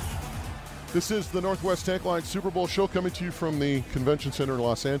Marjanovich. This is the Northwest Tank Line Super Bowl Show, coming to you from the Convention Center in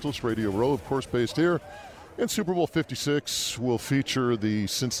Los Angeles. Radio Row, of course, based here. And Super Bowl 56 will feature the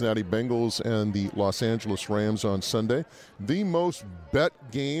Cincinnati Bengals and the Los Angeles Rams on Sunday. The most bet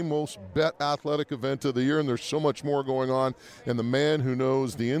game, most bet athletic event of the year, and there's so much more going on. And the man who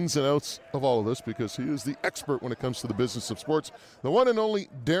knows the ins and outs of all of this, because he is the expert when it comes to the business of sports, the one and only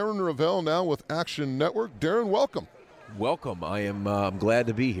Darren Ravel, now with Action Network. Darren, welcome. Welcome. I am I'm glad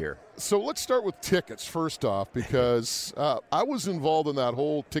to be here. So let's start with tickets first off, because I was involved in that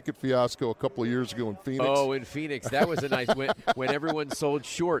whole ticket fiasco a couple of years ago in Phoenix. Oh, in Phoenix. That was a nice when everyone sold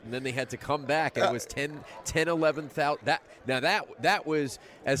short, and then they had to come back, and it was 11,000. That was,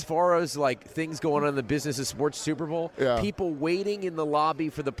 as far as like things going on in the business of sports Super Bowl, people waiting in the lobby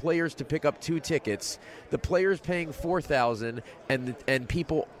for the players to pick up 2 tickets, the players paying $4,000, and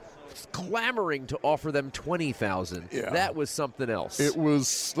people clamoring to offer them $20,000. Yeah. That was something else. It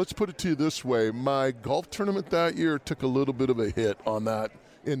was, let's put it to you this way, my golf tournament that year took a little bit of a hit on that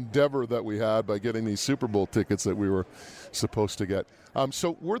endeavor that we had by getting these Super Bowl tickets that we were supposed to get.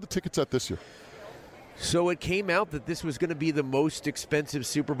 So where are the tickets at this year? So it came out that this was going to be the most expensive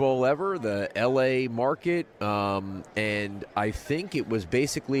Super Bowl ever, the LA market, and I think it was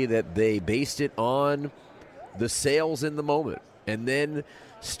basically that they based it on the sales in the moment. And then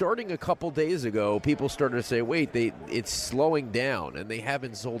starting a couple days ago, people started to say, wait, it's slowing down, and they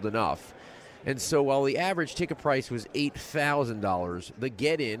haven't sold enough. And so while the average ticket price was $8,000, the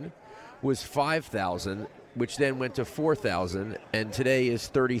get-in was $5,000, which then went to $4,000, and today is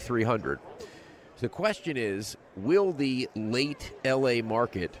 $3,300. The question is, will the late LA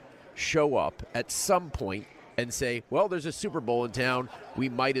market show up at some point and say, well, there's a Super Bowl in town, we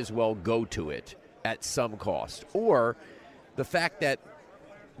might as well go to it at some cost? Or the fact that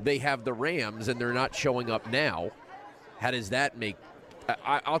they have the Rams and they're not showing up now, how does that make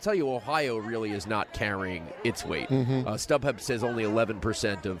I'll tell you, Ohio really is not carrying its weight. StubHub says only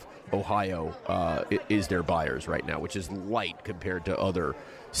 11% of Ohio is their buyers right now, which is light compared to other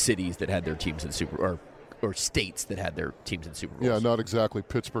cities that had their teams in or states that had their teams in Super Bowls. Yeah, not exactly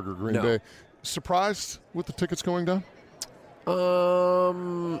Pittsburgh or Green Bay. Surprised with the tickets going down?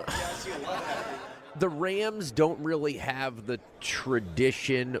 The Rams don't really have the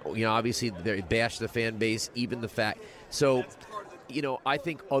tradition. Obviously they bash the fan base, even the fact. So, I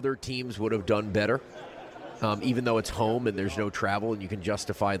think other teams would have done better, even though it's home and there's no travel and you can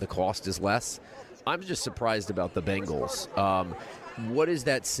justify the cost is less. I'm just surprised about the Bengals. What does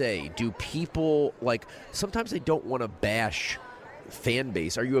that say? Do people, sometimes they don't want to bash fan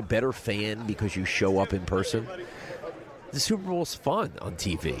base. Are you a better fan because you show up in person? The Super Bowl's fun on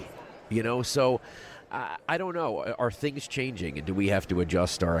TV, so I don't know. Are things changing, and do we have to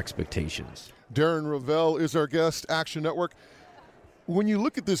adjust our expectations? Darren Ravel is our guest, Action Network. When you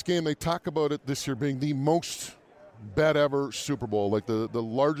look at this game, they talk about it this year being the most bet ever Super Bowl, like the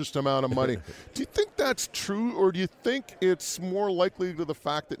largest amount of money. Do you think that's true, or do you think it's more likely to the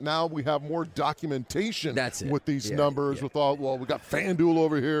fact that now we have more documentation with these numbers, with all, we got FanDuel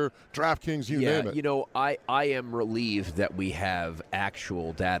over here, DraftKings, you name it? I am relieved that we have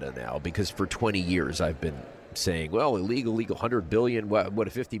actual data now, because for 20 years I've been saying, illegal, $100 billion, what,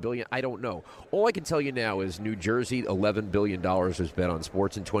 $50 billion? I don't know. All I can tell you now is New Jersey, $11 billion was bet on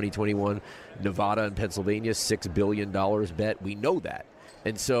sports in 2021. Nevada and Pennsylvania, $6 billion bet. We know that.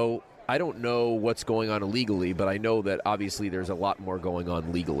 And so I don't know what's going on illegally, but I know that obviously there's a lot more going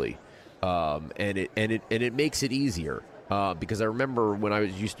on legally. And it makes it easier. Because I remember when I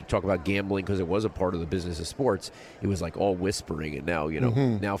used to talk about gambling, because it was a part of the business of sports, it was like all whispering. And now,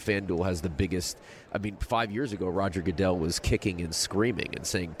 now FanDuel has the biggest. 5 years ago, Roger Goodell was kicking and screaming and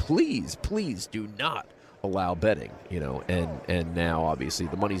saying, please, please do not allow betting, and now obviously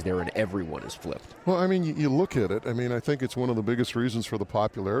the money's there and everyone is flipped. Well, you look at it. I think it's one of the biggest reasons for the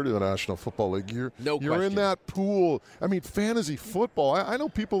popularity of the National Football League. You're in that pool. Fantasy football. I know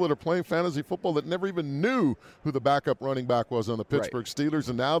people that are playing fantasy football that never even knew who the backup running back was on the Pittsburgh Steelers,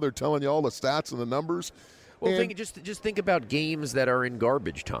 and now they're telling you all the stats and the numbers. Well, just think about games that are in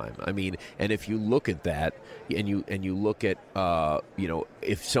garbage time. And if you look at that, and you look at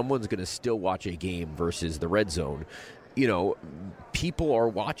if someone's going to still watch a game versus the red zone, people are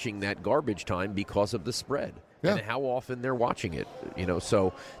watching that garbage time because of the spread and how often they're watching it.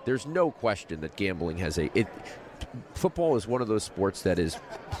 So there's no question that gambling has football is one of those sports that is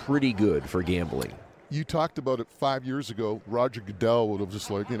pretty good for gambling. You talked about it 5 years ago. Roger Goodell would have just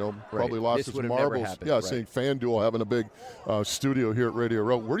probably lost his marbles. Saying FanDuel having a big studio here at Radio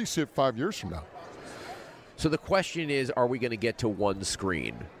Row. Where do you see it 5 years from now? So the question is, are we going to get to one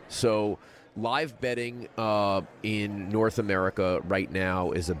screen? So live betting in North America right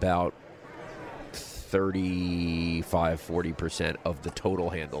now is about 35-40% of the total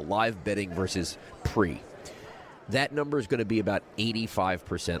handle. Live betting versus pre. That number is going to be about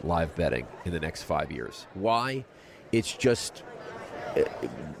 85% live betting in the next 5 years. Why? It's just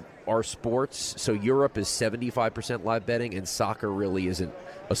our sports. So Europe is 75% live betting, and soccer really isn't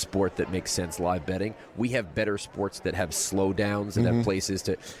a sport that makes sense live betting. We have better sports that have slowdowns and have places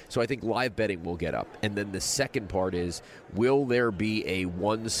to. So I think live betting will get up. And then the second part is, will there be a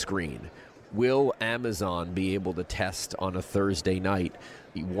one screen? Will Amazon be able to test on a Thursday night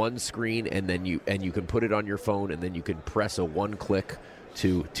one screen, and then you can put it on your phone, and then you can press a one click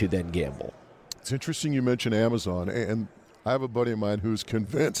to then gamble? It's interesting you mention Amazon, and I have a buddy of mine who's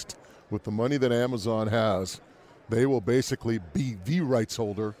convinced with the money that Amazon has, they will basically be the rights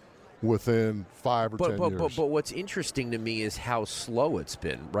holder within 5 or 10 years. But what's interesting to me is how slow it's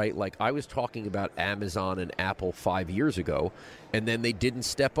been, right? Like, I was talking about Amazon and Apple 5 years ago, and then they didn't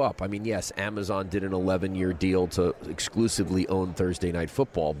step up. Yes, Amazon did an 11-year deal to exclusively own Thursday Night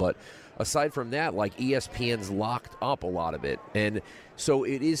Football, but aside from that, ESPN's locked up a lot of it. And so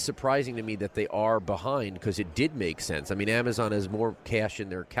it is surprising to me that they are behind, because it did make sense. Amazon has more cash in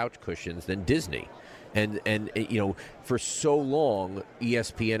their couch cushions than Disney. And for so long,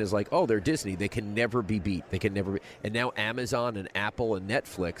 ESPN is like, oh, they're Disney. They can never be beat. They can never be. And now Amazon and Apple and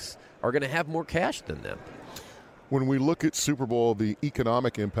Netflix are going to have more cash than them. When we look at Super Bowl, the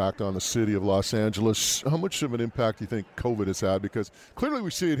economic impact on the city of Los Angeles, how much of an impact do you think COVID has had? Because clearly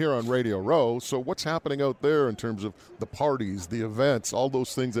we see it here on Radio Row. So what's happening out there in terms of the parties, the events, all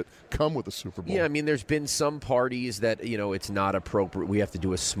those things that come with the Super Bowl? Yeah, there's been some parties that, it's not appropriate. We have to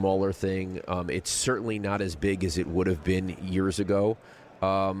do a smaller thing. It's certainly not as big as it would have been years ago.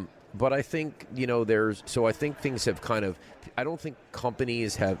 But I think, I think things have I don't think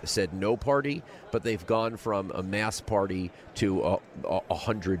companies have said no party, but they've gone from a mass party to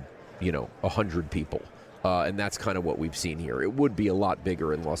 100 people. And that's kind of what we've seen here. It would be a lot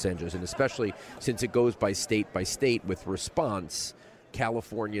bigger in Los Angeles, and especially since it goes by state with response.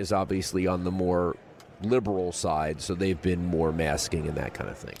 California is obviously on the more liberal side, so they've been more masking and that kind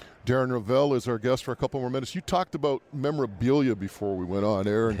of thing. Darren Ravel is our guest for a couple more minutes. You talked about memorabilia before we went on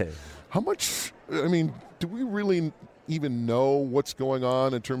air. And how much, do we really even know what's going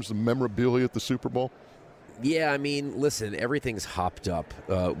on in terms of memorabilia at the Super Bowl? Yeah, listen, everything's hopped up,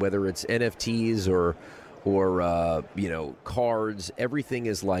 whether it's NFTs or cards. Everything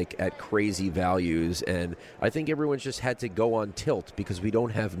is like at crazy values, and I think everyone's just had to go on tilt because we don't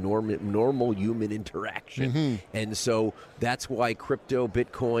have normal human interaction. And so that's why crypto,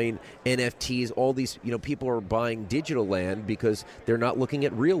 Bitcoin, NFTs, all these, people are buying digital land because they're not looking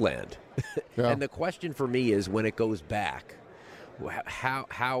at real land. And the question for me is, when it goes back,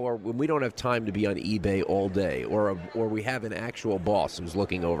 when we don't have time to be on eBay all day, or we have an actual boss who's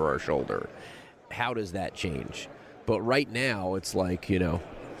looking over our shoulder, how does that change? But right now, it's like,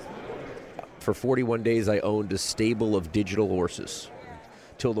 for 41 days I owned a stable of digital horses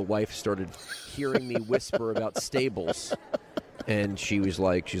till the wife started hearing me whisper about stables. And she's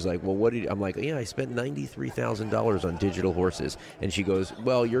like, well, what did I'm like, yeah, I spent $93,000 on digital horses. And she goes,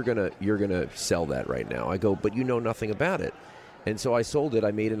 well, you're gonna sell that right now. I go, but you know nothing about it. And so I sold it.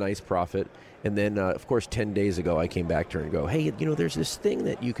 I made a nice profit. And then, of course, 10 days ago, I came back to her and go, hey, there's this thing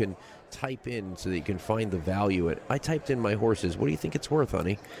that you can type in so that you can find the value. I typed in my horses. What do you think it's worth,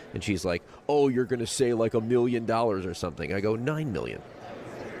 honey? And she's like, oh, you're going to say like $1 million or something. I go, $9 million.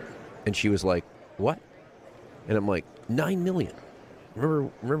 And she was like, what? And I'm like, $9 million.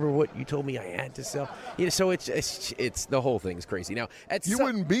 Remember what you told me I had to sell? So it's the whole thing's crazy. Now, you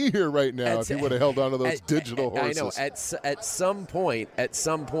wouldn't be here right now if you would have held on to those digital horses. I know. At some point,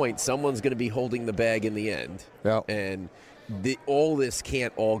 someone's going to be holding the bag in the end. Yeah. And all this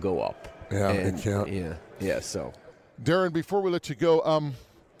can't all go up. Yeah, it can't. Yeah. So, Darren, before we let you go,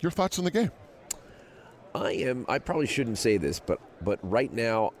 your thoughts on the game? I probably shouldn't say this, but right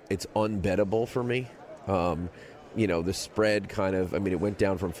now it's unbettable for me. The spread kind of, it went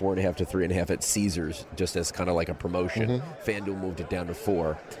down from 4.5 to 3.5 at Caesars just as kind of like a promotion. FanDuel moved it down to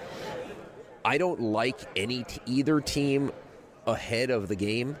 4. I don't like either team ahead of the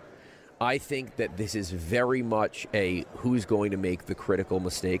game. I think that this is very much a who's going to make the critical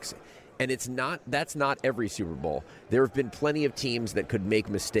mistakes. And that's not every Super Bowl. There have been plenty of teams that could make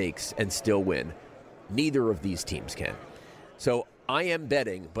mistakes and still win. Neither of these teams can. So I am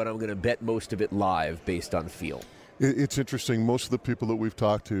betting, but I'm going to bet most of it live based on feel. It's interesting. Most of the people that we've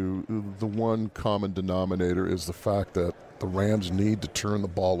talked to, the one common denominator is the fact that the Rams need to turn the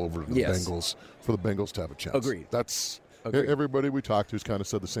ball over to the Bengals for the Bengals to have a chance. Agreed. Agreed. Everybody we talked to has kind of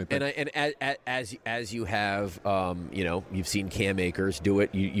said the same thing. And as you have, you've seen Cam Akers do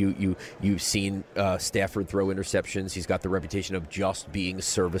it. You've seen Stafford throw interceptions. He's got the reputation of just being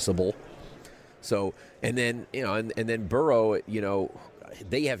serviceable. So and then Burrow,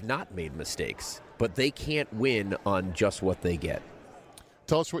 they have not made mistakes, but they can't win on just what they get.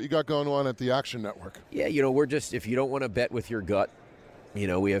 Tell us what you got going on at the Action Network. Yeah, we're just, if you don't want to bet with your gut,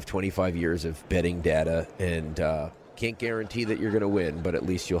 we have 25 years of betting data, and can't guarantee that you're going to win, but at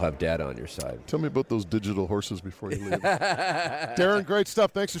least you'll have data on your side. Tell me about those digital horses before you leave. Darren, great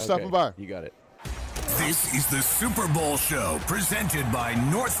stuff. Thanks for stopping by. You got it. This is the Super Bowl Show, presented by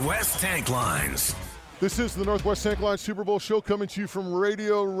Northwest Tank Lines. This is the Northwest Tank Lines Super Bowl Show, coming to you from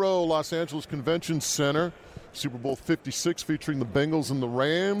Radio Row, Los Angeles Convention Center. Super Bowl 56 featuring the Bengals and the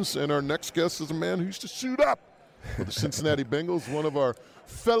Rams. And our next guest is a man who used to suit up for the Cincinnati Bengals, one of our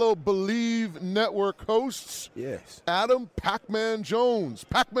fellow Believe Network hosts. Yes. Adam Pac-Man Jones.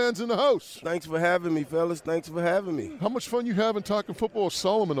 Pac-Man's in the house. Thanks for having me, fellas. Thanks for having me. How much fun you having talking football with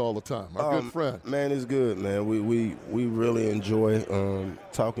Solomon all the time, our good friend? Man, it's good, man. We really enjoy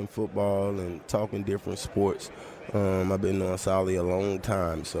talking football and talking different sports. I've been knowing Solly a long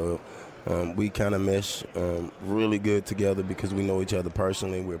time, so we kind of mesh really good together because we know each other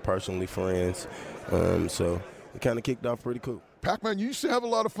personally. We're personally friends, so it kind of kicked off pretty cool. Pac-Man, you used to have a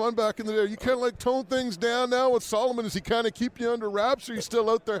lot of fun back in the day. You kind of tone things down now with Solomon. Does he kind of keep you under wraps, or are you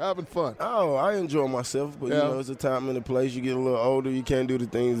still out there having fun? Oh, I enjoy myself, but it's a time and a place. You get a little older, you can't do the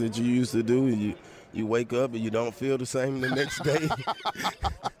things that you used to do. You wake up and you don't feel the same the next day.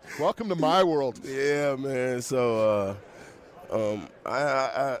 Welcome to my world. Yeah, man. So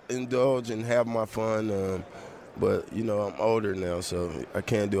I indulge and have my fun. But, I'm older now, so I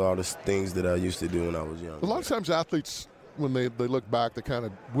can't do all the things that I used to do when I was young. A lot of times athletes when they look back, they kind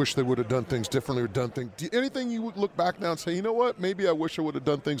of wish they would have done things differently or done things. Anything you would look back now and say, you know what, maybe I wish I would have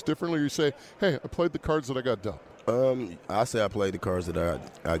done things differently, or you say, hey, I played the cards that I got dealt? I say I played the cards that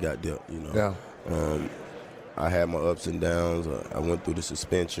I got dealt, you know. Yeah. I had my ups and downs. I went through the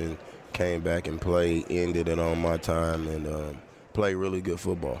suspension, came back and played, ended it on my time, and played really good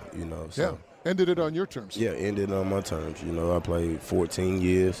football, you know. So, yeah, ended it on your terms. Yeah, ended it on my terms. You know, I played 14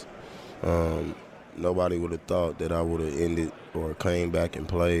 years. Nobody would have thought that I would have ended or came back and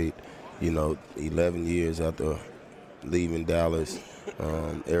played, 11 years after leaving Dallas.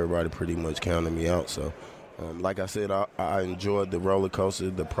 Everybody pretty much counted me out. So, like I said, I enjoyed the roller coaster,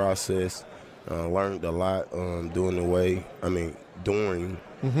 the process. Learned a lot during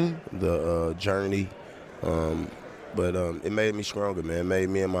the journey. But it made me stronger, man. It made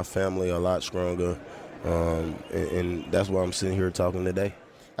me and my family a lot stronger. And that's why I'm sitting here talking today.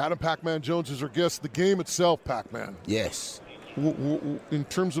 Adam Pac-Man Jones is our guest. The game itself, Pac-Man. Yes. In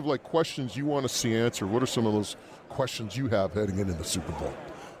terms of questions you want to see answered, what are some of those questions you have heading into the Super Bowl?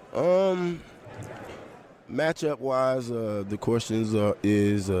 Matchup-wise, the questions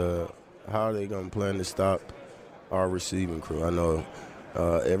is how are they going to plan to stop our receiving crew? I know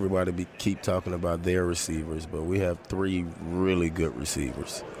everybody keep talking about their receivers, but we have 3 really good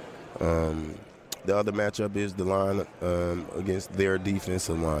receivers. The other matchup is the line against their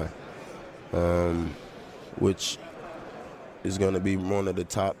defensive line, which is going to be one of the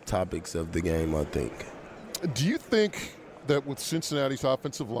top topics of the game, I think. Do you think that with Cincinnati's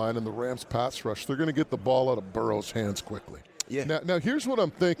offensive line and the Rams' pass rush, they're going to get the ball out of Burrow's hands quickly? Yeah. Now here's what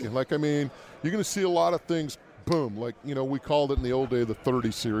I'm thinking. You're going to see a lot of things, boom, we called it in the old day the 30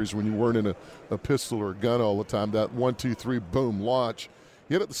 series when you weren't in a pistol or a gun all the time, that 1, 2, 3, boom, launch.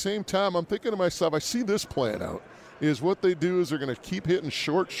 Yet at the same time, I'm thinking to myself, I see this playing out, is what they do is they're going to keep hitting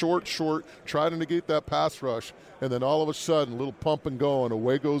short, try to negate that pass rush, and then all of a sudden, a little pump and go, and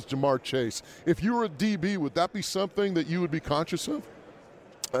away goes Jamar Chase. If you were a DB, would that be something that you would be conscious of?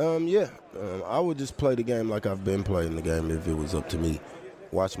 Yeah. I would just play the game like I've been playing the game if it was up to me.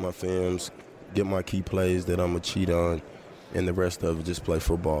 Watch my films, get my key plays that I'm going to cheat on, and the rest of it just play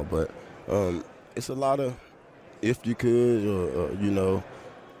football. But it's a lot of if you could,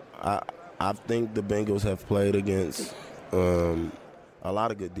 I think the Bengals have played against a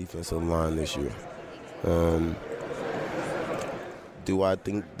lot of good defensive line this year. Do I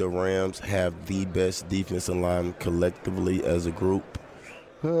think the Rams have the best defensive line collectively as a group?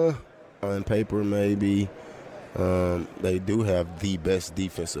 On paper, maybe. They do have the best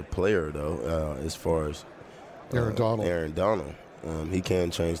defensive player, though, as far as Aaron Donald. He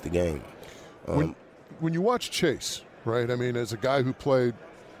can change the game. When you watch Chase, right, as a guy who played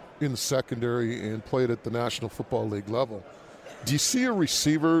in the secondary and played at the National Football League level, do you see a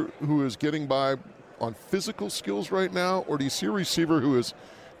receiver who is getting by on physical skills right now, or do you see a receiver who is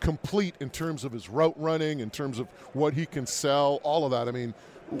complete in terms of his route running, in terms of what he can sell, all of that?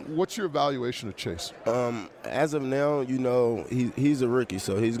 What's your evaluation of Chase? As of now, he's a rookie,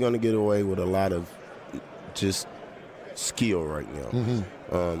 so he's going to get away with a lot of just skill right now.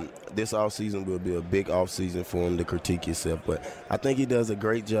 This offseason will be a big offseason for him to critique himself, but I think he does a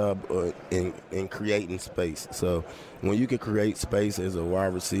great job in creating space. So when you can create space as a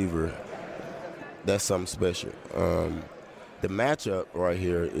wide receiver, that's something special. The matchup right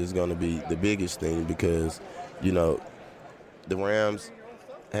here is going to be the biggest thing because, the Rams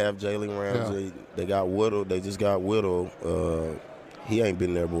have Jalen Ramsey. Yeah. They got Whittle. They just got Whittle. He ain't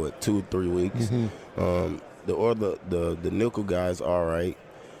been there but 2-3 weeks. The nickel guys all right.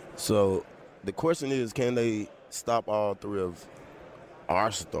 So the question is, can they stop all 3 of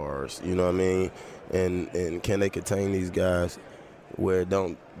our stars? You know what I mean? And can they contain these guys where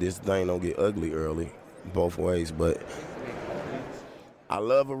this thing don't get ugly early, both ways? But I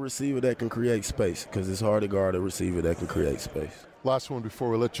love a receiver that can create space because it's hard to guard a receiver that can create space. Last one before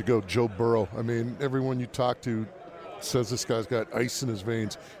we let you go, Joe Burrow. Everyone you talk to says this guy's got ice in his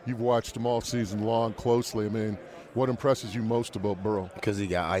veins. You've watched him all season long closely. What impresses you most about Burrow? Because he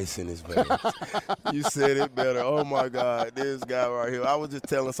got ice in his veins. You said it better. Oh, my God, this guy right here. I was just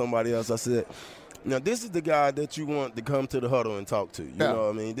telling somebody else, I said, now this is the guy that you want to come to the huddle and talk to. You know what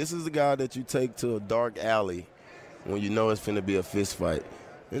I mean? This is the guy that you take to a dark alley when you know it's finna be a fist fight.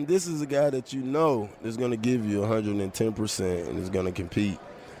 And this is a guy that you know is going to give you 110% and is going to compete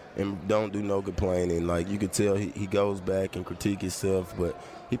and don't do no complaining. You could tell he goes back and critique himself, but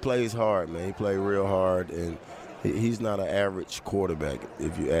he plays hard, man. He plays real hard, and he's not an average quarterback,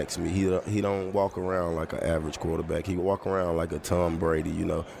 if you ask me. He don't walk around like an average quarterback. He walk around like a Tom Brady,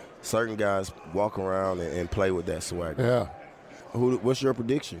 Certain guys walk around and play with that swagger. Yeah. What's your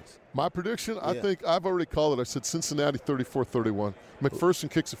predictions? My prediction, I think I've already called it. I said Cincinnati 34-31.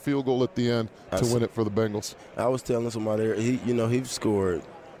 McPherson kicks a field goal at the end to win it for the Bengals. I was telling somebody, he scored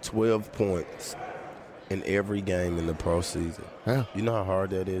 12 points in every game in the postseason. Yeah. You know how hard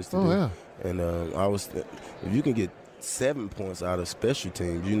that is to do? Yeah. And if you can get 7 points out of special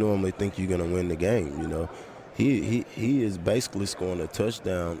teams, you normally think you're going to win the game, you know. He is basically scoring a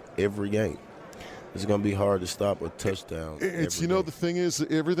touchdown every game. It's going to be hard to stop a touchdown. The thing is,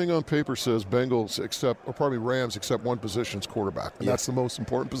 everything on paper says Rams except one position is quarterback. And that's the most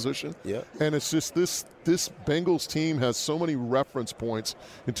important position. Yeah. And it's just this Bengals team has so many reference points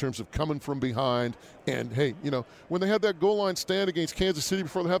in terms of coming from behind. And, hey, when they had that goal line stand against Kansas City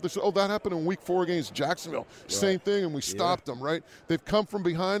before they had this, that happened in week 4 against Jacksonville. Right. Same thing, and we stopped them, right? They've come from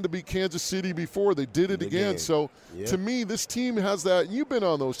behind to beat Kansas City before. They did it again. So, to me, this team has that. You've been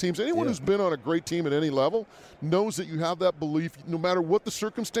on those teams. Anyone who's been on a great team at any level knows that you have that belief. No matter what the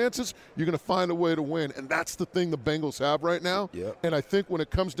circumstances, you're going to find a way to win. And that's the thing the Bengals have right now. Yep. And I think when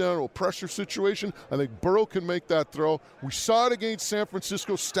it comes down to a pressure situation, I think Burrow can make that throw. We saw it against San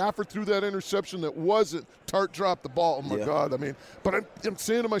Francisco. Stafford threw that interception that wasn't. Tart dropped the ball. Oh, my God. But I'm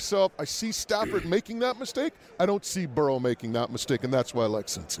saying to myself, I see Stafford making that mistake. I don't see Burrow making that mistake, and that's why I like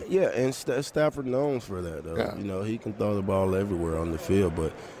Cincy. Yeah, and Stafford known for that, though. Yeah. He can throw the ball everywhere on the field,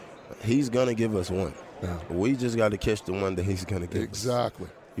 but he's going to give us one. Yeah. We just got to catch the one that he's going to give us. Exactly.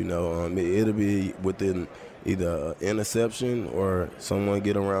 It'll be within either an interception or someone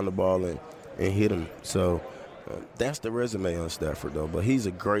get around the ball and hit him. So that's the resume on Stafford, though. But he's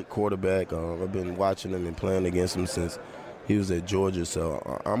a great quarterback. I've been watching him and playing against him since he was at Georgia,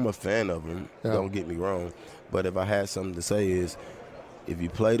 so I'm a fan of him. Yeah. Don't get me wrong. But if I had something to say is, if you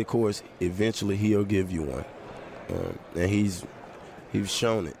play the course, eventually he'll give you one. And he's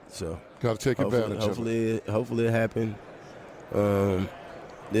shown it. So got to take advantage of it. Hopefully it happen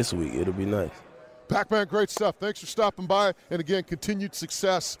this week. It'll be nice. Pac-Man, great stuff. Thanks for stopping by. And, again, continued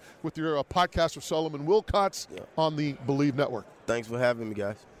success with your podcast with Solomon Wilcots on the Believe Network. Thanks for having me,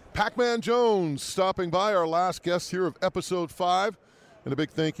 guys. Pac-Man Jones stopping by, our last guest here of Episode 5. And a big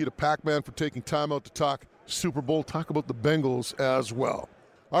thank you to Pac-Man for taking time out to talk Super Bowl, talk about the Bengals as well.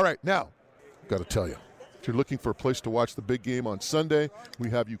 All right, now, got to tell you, if you're looking for a place to watch the big game on Sunday,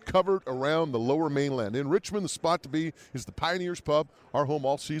 we have you covered around the Lower Mainland. In Richmond, the spot to be is the Pioneers Pub, our home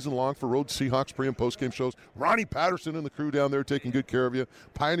all season long for Road Seahawks pre- and post-game shows. Ronnie Patterson and the crew down there taking good care of you.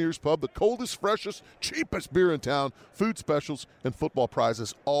 Pioneers Pub, the coldest, freshest, cheapest beer in town, food specials, and football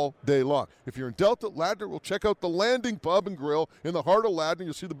prizes all day long. If you're in Delta, Ladner, we'll check out the Landing Pub and Grill in the heart of Ladner.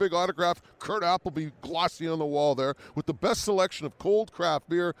 You'll see the big autograph Kurt Appleby glossy on the wall there with the best selection of cold craft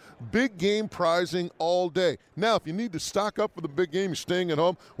beer, big game prizing all day. Now, if you need to stock up for the big game, you're staying at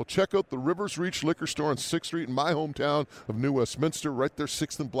home, well, check out the Rivers Reach Liquor Store on 6th Street in my hometown of New Westminster, right there,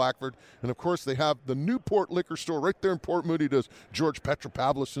 6th and Blackford. And, of course, they have the Newport Liquor Store right there in Port Moody, does George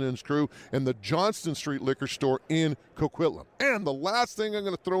Petropavlos and his crew, and the Johnston Street Liquor Store in Coquitlam. And the last thing I'm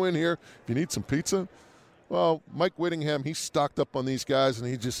going to throw in here, if you need some pizza, well, Mike Whittingham, he's stocked up on these guys, and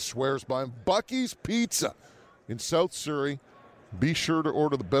he just swears by them. Bucky's Pizza in South Surrey. Be sure to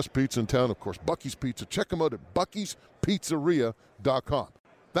order the best pizza in town, of course, Bucky's Pizza. Check them out at buckyspizzeria.com.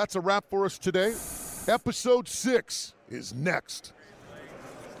 That's a wrap for us today. Episode 6 is next.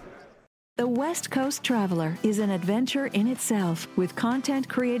 The West Coast Traveler is an adventure in itself, with content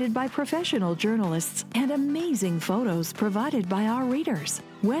created by professional journalists and amazing photos provided by our readers.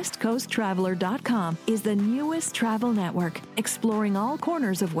 WestCoastTraveler.com is the newest travel network, exploring all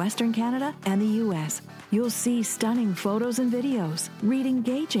corners of Western Canada and the U.S. You'll see stunning photos and videos, read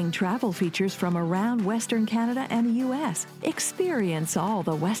engaging travel features from around Western Canada and the U.S. Experience all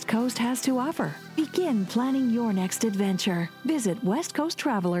the West Coast has to offer. Begin planning your next adventure. Visit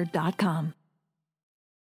WestCoastTraveler.com.